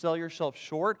going to sell yourself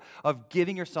short of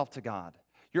giving yourself to God.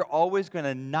 You're always going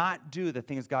to not do the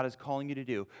things God is calling you to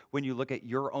do when you look at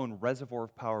your own reservoir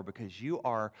of power, because you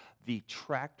are the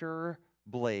tractor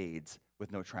blades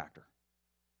with no tractor.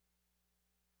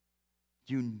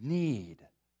 You need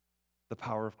the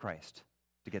power of Christ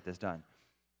to get this done.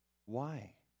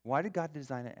 Why? Why did God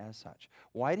design it as such?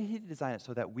 Why did he design it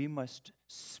so that we must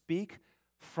speak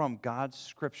from God's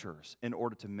scriptures in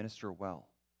order to minister well?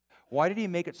 Why did he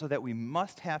make it so that we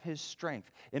must have his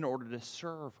strength in order to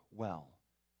serve well?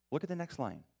 Look at the next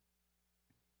line.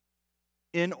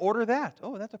 In order that,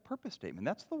 oh, that's a purpose statement.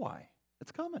 That's the why.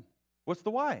 It's coming. What's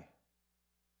the why?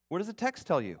 What does the text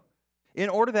tell you? In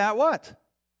order that what?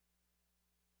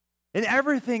 In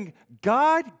everything,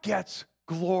 God gets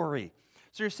glory.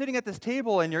 So you're sitting at this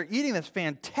table and you're eating this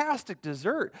fantastic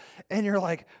dessert, and you're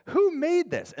like, who made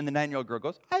this? And the 9-year-old girl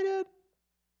goes, I did.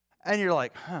 And you're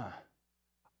like,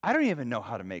 I don't even know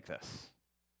how to make this.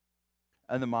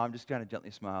 And the mom just kind of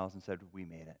gently smiles and said, we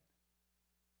made it.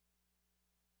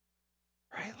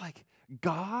 Right? Like,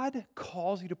 God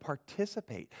calls you to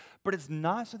participate, but it's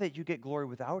not so that you get glory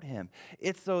without him.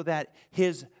 It's so that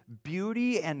his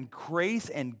beauty and grace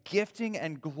and gifting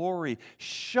and glory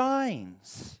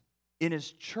shines in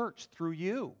his church through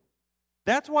you.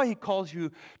 That's why he calls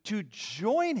you to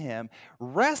join him,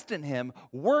 rest in him,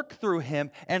 work through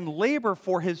him, and labor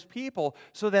for his people,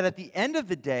 so that at the end of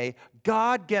the day,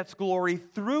 God gets glory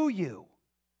through you.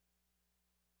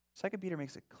 2 Peter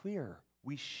makes it clear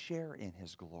we share in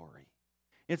his glory.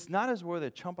 It's not as we're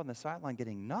the chump on the sideline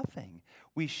getting nothing.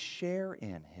 We share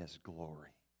in his glory.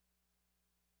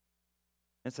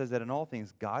 It says that in all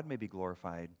things, God may be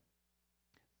glorified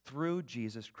through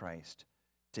Jesus Christ.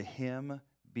 To him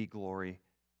be glory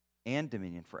and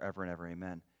dominion forever and ever.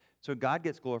 Amen. So God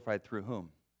gets glorified through whom?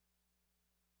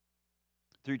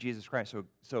 Through Jesus Christ.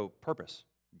 So purpose.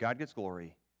 God gets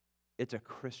glory. It's a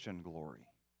Christian glory.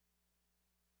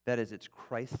 That is, it's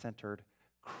Christ-centered.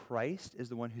 Christ is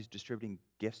the one who's distributing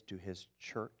gifts to his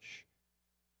church.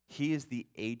 He is the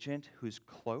agent who's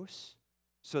close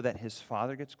so that his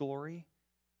Father gets glory.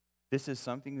 This is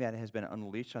something that has been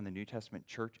unleashed on the New Testament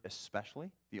church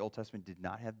especially. The Old Testament did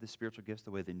not have the spiritual gifts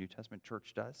the way the New Testament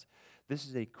church does. This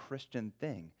is a Christian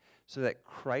thing, so that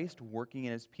Christ working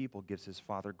in his people gives his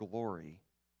Father glory.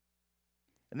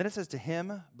 And then it says, to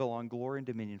him belong glory and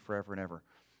dominion forever and ever.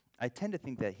 I tend to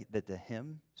think that the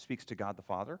him speaks to God the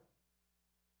Father.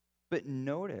 But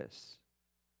notice,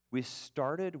 we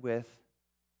started with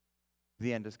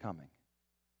the end is coming.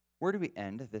 Where do we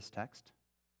end this text?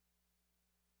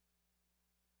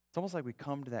 It's almost like we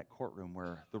come to that courtroom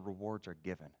where the rewards are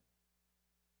given.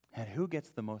 And who gets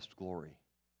the most glory?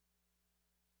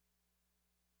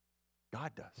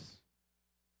 God does.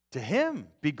 To him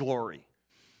be glory.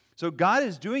 So God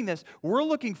is doing this. We're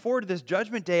looking forward to this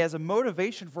judgment day as a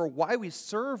motivation for why we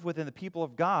serve within the people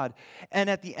of God. And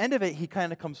at the end of it, he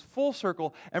kind of comes full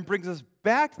circle and brings us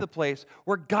back to the place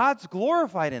where God's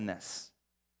glorified in this.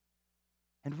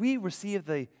 And we receive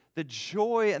the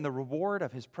joy and the reward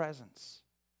of his presence.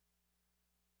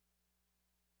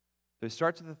 So he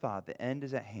starts with the thought, the end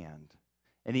is at hand.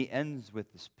 And he ends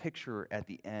with this picture at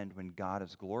the end when God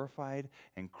is glorified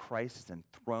and Christ is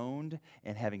enthroned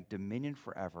and having dominion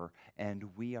forever,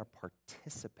 and we are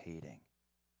participating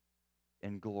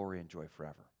in glory and joy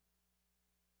forever.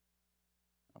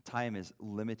 Now, time is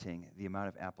limiting the amount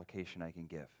of application I can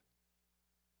give.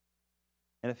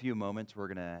 In a few moments, we're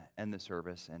going to end the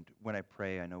service, and when I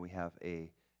pray, I know we have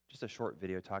just a short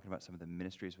video talking about some of the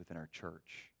ministries within our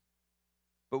church.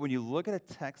 But when you look at a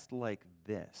text like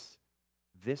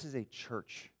this is a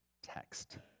church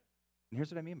text. And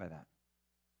here's what I mean by that.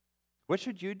 What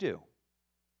should you do?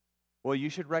 Well, you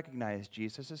should recognize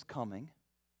Jesus is coming.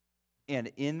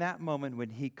 And in that moment when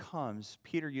he comes,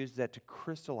 Peter uses that to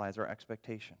crystallize our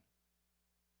expectation.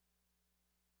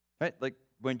 Right? Like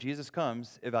when Jesus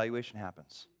comes, evaluation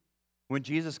happens. When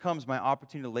Jesus comes, my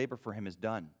opportunity to labor for him is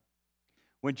done.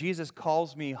 When Jesus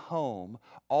calls me home,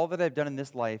 all that I've done in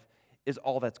this life is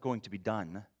all that's going to be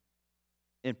done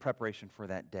in preparation for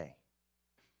that day.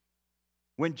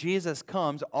 When Jesus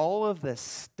comes, all of the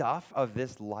stuff of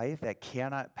this life that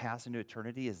cannot pass into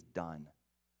eternity is done.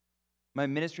 My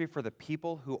ministry for the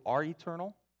people who are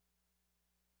eternal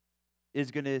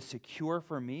is going to secure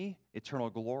for me eternal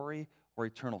glory or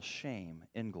eternal shame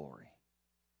in glory.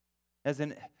 As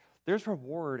in, there's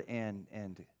reward and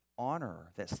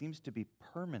honor that seems to be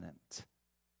permanent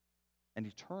and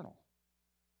eternal.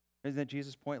 Isn't that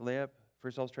Jesus' point? Lay up for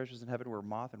yourselves treasures in heaven where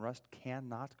moth and rust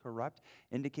cannot corrupt.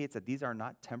 Indicates that these are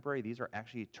not temporary. These are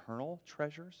actually eternal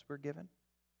treasures we're given.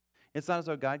 It's not as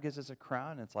though God gives us a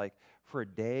crown. It's like, for a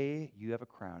day, you have a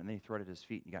crown, and then you throw it at his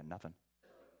feet, and you got nothing.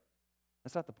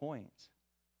 That's not the point.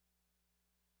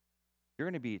 You're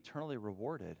going to be eternally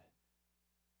rewarded.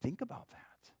 Think about that.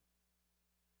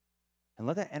 And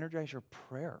let that energize your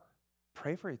prayer.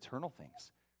 Pray for eternal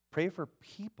things. Pray for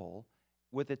people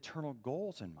with eternal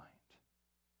goals in mind.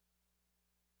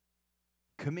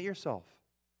 Commit yourself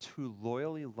to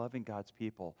loyally loving God's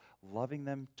people, loving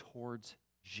them towards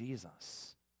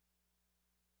Jesus.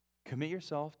 Commit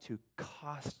yourself to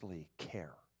costly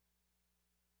care.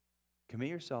 Commit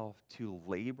yourself to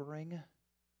laboring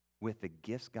with the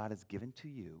gifts God has given to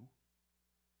you,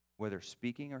 whether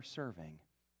speaking or serving,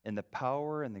 in the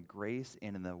power and the grace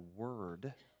and in the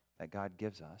word that God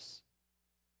gives us,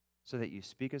 so that you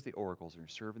speak as the oracles and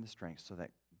serve in the strength, so that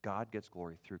God gets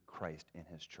glory through Christ in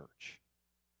his church.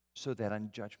 So that on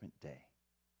Judgment Day,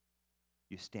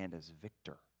 you stand as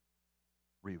victor,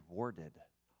 rewarded,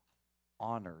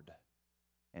 honored,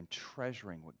 and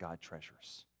treasuring what God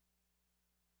treasures.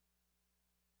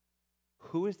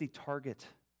 Who is the target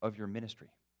of your ministry?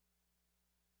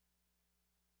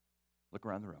 Look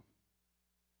around the room.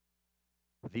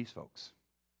 These folks.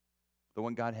 The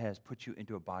one God has put you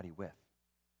into a body with.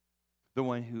 The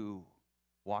one who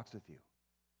walks with you.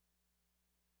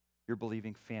 Your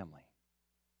believing family.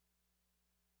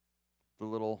 The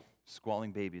little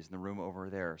squalling babies in the room over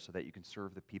there so that you can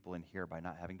serve the people in here by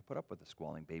not having to put up with the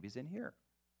squalling babies in here.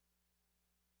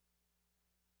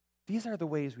 These are the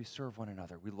ways we serve one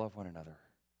another. We love one another.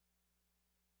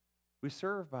 We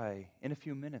serve by, in a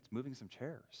few minutes, moving some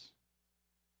chairs.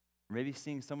 Or maybe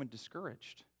seeing someone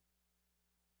discouraged,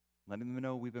 letting them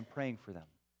know we've been praying for them,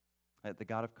 that the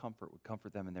God of comfort would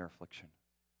comfort them in their affliction.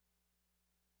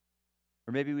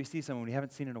 Or maybe we see someone we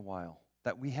haven't seen in a while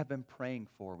that we have been praying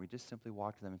for. We just simply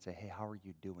walk to them and say, hey, how are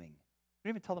you doing? We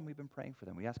don't even tell them we've been praying for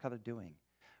them. We ask how they're doing.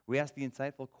 We ask the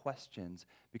insightful questions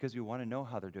because we want to know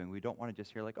how they're doing. We don't want to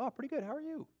just hear like, oh, pretty good, how are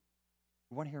you?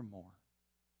 We want to hear more.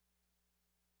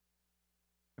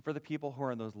 And for the people who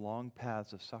are on those long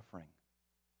paths of suffering,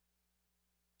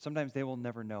 sometimes they will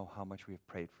never know how much we have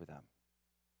prayed for them.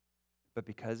 But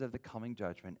because of the coming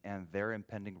judgment and their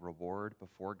impending reward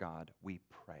before God, we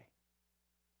pray.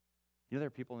 You know, there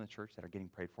are people in the church that are getting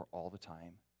prayed for all the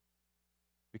time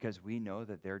because we know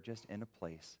that they're just in a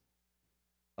place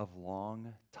of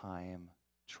long time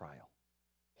trial.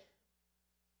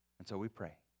 And so we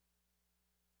pray.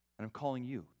 And I'm calling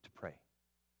you to pray.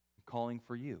 I'm calling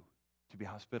for you to be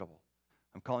hospitable.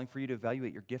 I'm calling for you to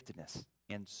evaluate your giftedness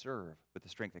and serve with the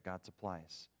strength that God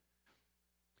supplies.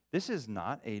 This is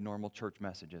not a normal church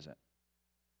message, is it?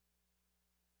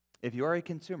 If you are a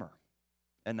consumer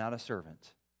and not a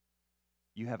servant,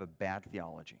 you have a bad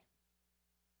theology.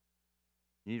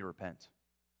 You need to repent.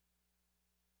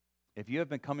 If you have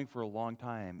been coming for a long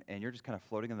time and you're just kind of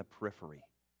floating in the periphery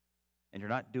and you're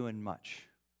not doing much,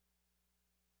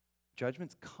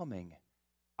 judgment's coming.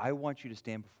 I want you to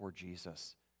stand before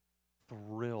Jesus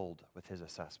thrilled with his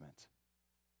assessment,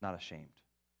 not ashamed.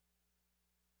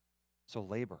 So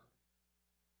labor.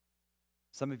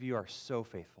 Some of you are so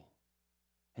faithful,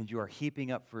 and you are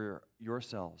heaping up for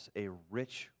yourselves a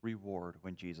rich reward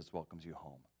when Jesus welcomes you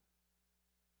home.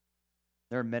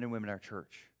 There are men and women in our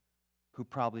church who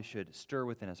probably should stir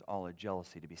within us all a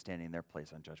jealousy to be standing in their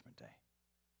place on Judgment Day.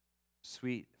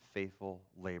 Sweet, faithful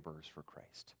laborers for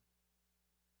Christ.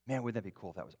 Man, wouldn't that be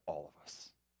cool if that was all of us?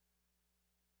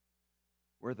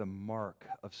 Where the mark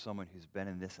of someone who's been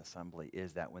in this assembly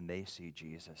is that when they see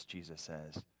Jesus, Jesus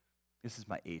says, this is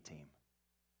my A-team.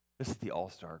 This is the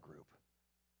all-star group.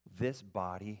 This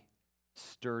body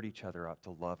stirred each other up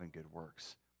to love and good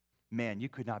works. Man, you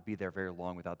could not be there very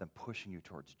long without them pushing you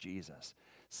towards Jesus.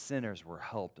 Sinners were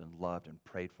helped and loved and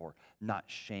prayed for, not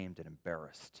shamed and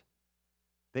embarrassed.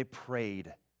 They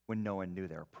prayed when no one knew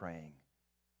they were praying.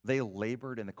 They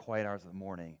labored in the quiet hours of the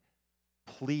morning,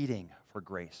 pleading for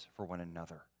grace for one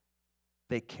another.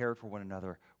 They cared for one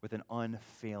another with an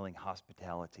unfailing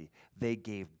hospitality. They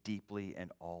gave deeply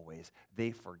and always.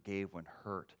 They forgave when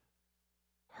hurt,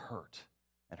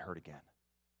 and hurt again.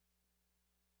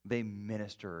 They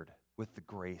ministered with the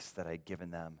grace that I had given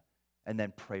them and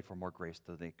then prayed for more grace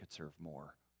so they could serve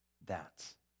more.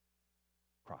 That's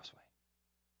Crossway.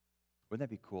 Wouldn't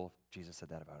that be cool if Jesus said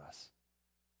that about us?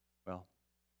 Well,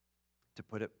 to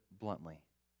put it bluntly,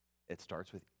 it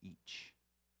starts with each.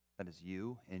 That is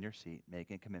you in your seat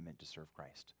making a commitment to serve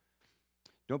Christ.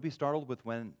 Don't be startled with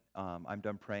when I'm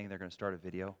done praying, they're going to start a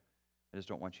video. I just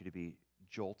don't want you to be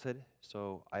jolted,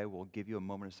 so I will give you a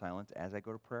moment of silence as I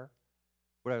go to prayer.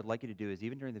 What I would like you to do is,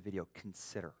 even during the video,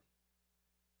 consider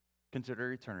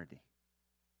eternity.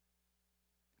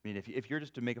 I mean, if you're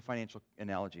just to make a financial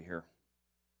analogy here,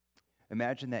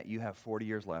 imagine that you have 40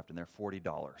 years left and they're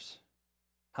 $40.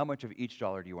 How much of each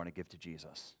dollar do you want to give to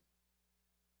Jesus?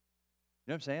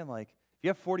 You know what I'm saying? Like, if you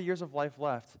have 40 years of life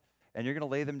left and you're going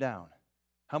to lay them down,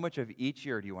 how much of each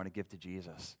year do you want to give to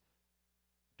Jesus?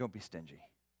 Don't be stingy.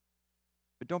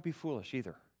 But don't be foolish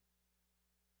either.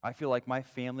 I feel like my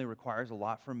family requires a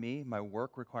lot from me. My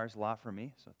work requires a lot from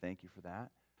me, so thank you for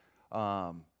that.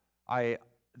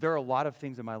 There are a lot of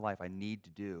things in my life I need to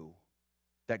do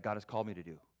that God has called me to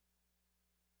do.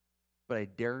 But I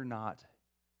dare not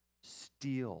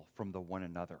steal from the one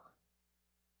another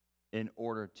in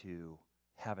order to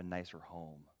have a nicer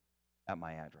home at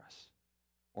my address,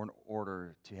 or in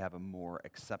order to have a more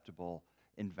acceptable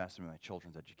investment in my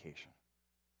children's education.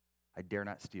 I dare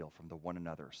not steal from the one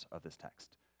another's of this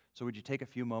text. So would you take a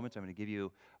few moments? I'm going to give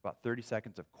you about 30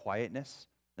 seconds of quietness,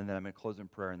 and then I'm going to close in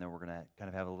prayer, and then we're going to kind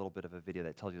of have a little bit of a video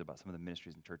that tells you about some of the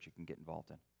ministries in church you can get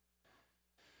involved in.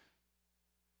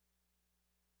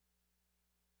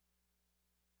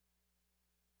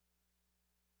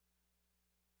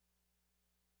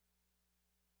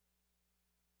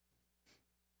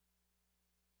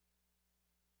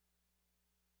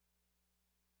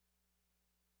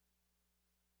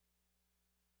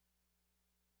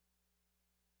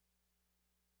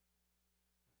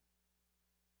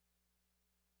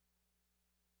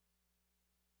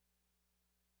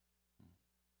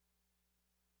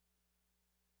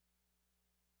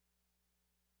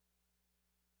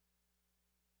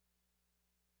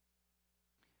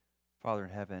 Father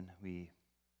in heaven, we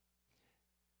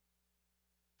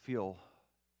feel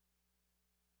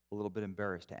a little bit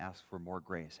embarrassed to ask for more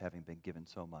grace, having been given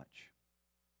so much.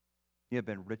 You have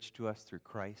been rich to us through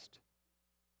Christ,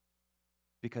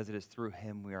 because it is through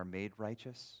him we are made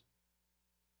righteous.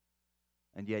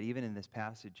 And yet, even in this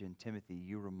passage in Timothy,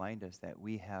 you remind us that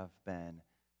we have been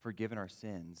forgiven our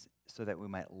sins so that we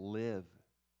might live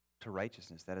to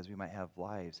righteousness, that is, we might have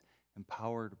lives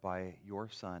empowered by your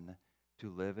Son to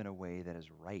live in a way that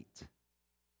is right.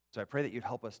 So I pray that you'd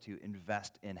help us to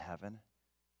invest in heaven,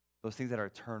 those things that are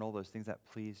eternal, those things that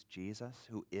please Jesus,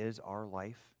 who is our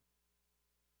life.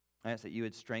 I ask that you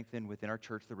would strengthen within our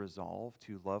church the resolve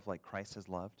to love like Christ has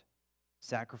loved,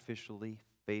 sacrificially,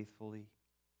 faithfully,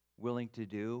 willing to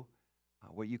do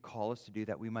what you call us to do,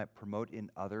 that we might promote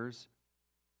in others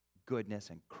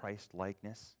goodness and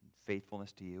Christ-likeness and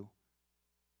faithfulness to you.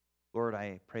 Lord,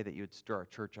 I pray that you would stir our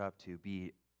church up to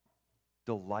be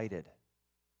delighted,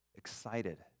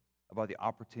 excited about the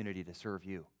opportunity to serve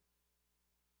you.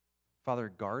 Father,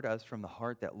 guard us from the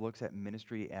heart that looks at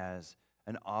ministry as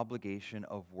an obligation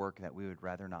of work that we would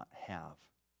rather not have.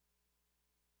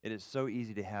 It is so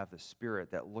easy to have the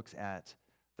spirit that looks at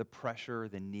the pressure,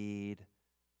 the need,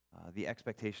 the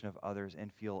expectation of others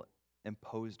and feel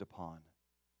imposed upon.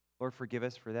 Lord, forgive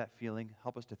us for that feeling.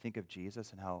 Help us to think of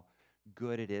Jesus and how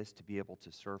good it is to be able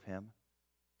to serve him.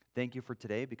 Thank you for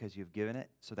today, because you've given it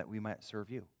so that we might serve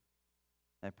you.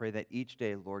 And I pray that each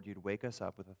day, Lord, you'd wake us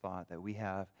up with a thought that we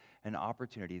have an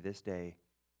opportunity this day,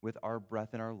 with our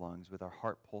breath in our lungs, with our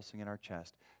heart pulsing in our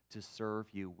chest, to serve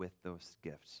you with those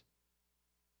gifts.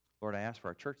 Lord, I ask for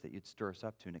our church that you'd stir us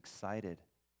up to an excited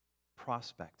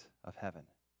prospect of heaven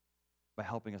by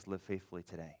helping us live faithfully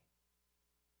today.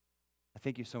 I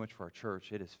thank you so much for our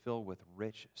church. It is filled with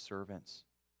rich servants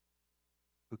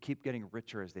who keep getting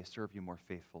richer as they serve you more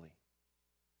faithfully.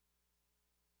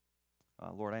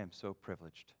 Lord, I am so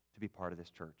privileged to be part of this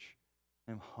church.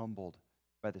 I'm humbled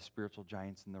by the spiritual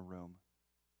giants in the room.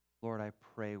 Lord, I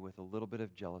pray with a little bit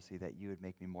of jealousy that you would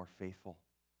make me more faithful.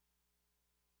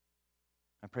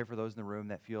 I pray for those in the room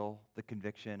that feel the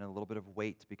conviction and a little bit of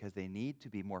weight because they need to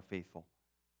be more faithful,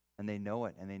 and they know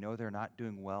it, and they know they're not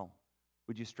doing well.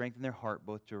 Would you strengthen their heart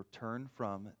both to turn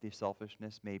from the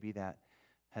selfishness maybe that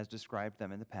has described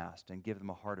them in the past and give them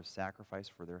a heart of sacrifice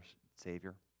for their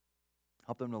Savior?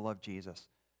 Help them to love Jesus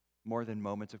more than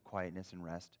moments of quietness and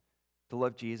rest, to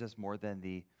love Jesus more than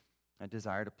the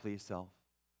desire to please self.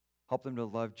 Help them to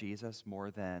love Jesus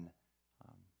more than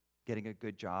getting a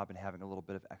good job and having a little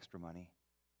bit of extra money.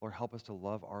 Lord, help us to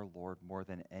love our Lord more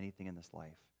than anything in this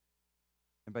life.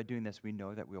 And by doing this, we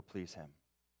know that we'll please him.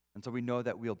 And so we know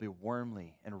that we'll be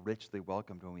warmly and richly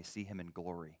welcomed when we see him in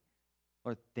glory.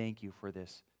 Lord, thank you for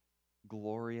this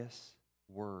glorious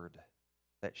word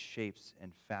that shapes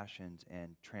and fashions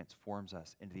and transforms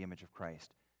us into the image of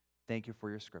Christ. Thank you for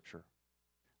your scripture.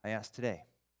 I ask today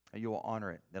that you will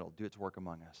honor it, that it will do its work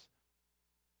among us.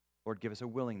 Lord, give us a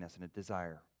willingness and a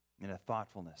desire and a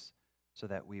thoughtfulness so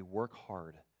that we work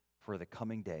hard for the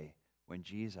coming day when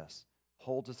Jesus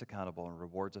holds us accountable and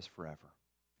rewards us forever.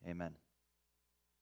 Amen.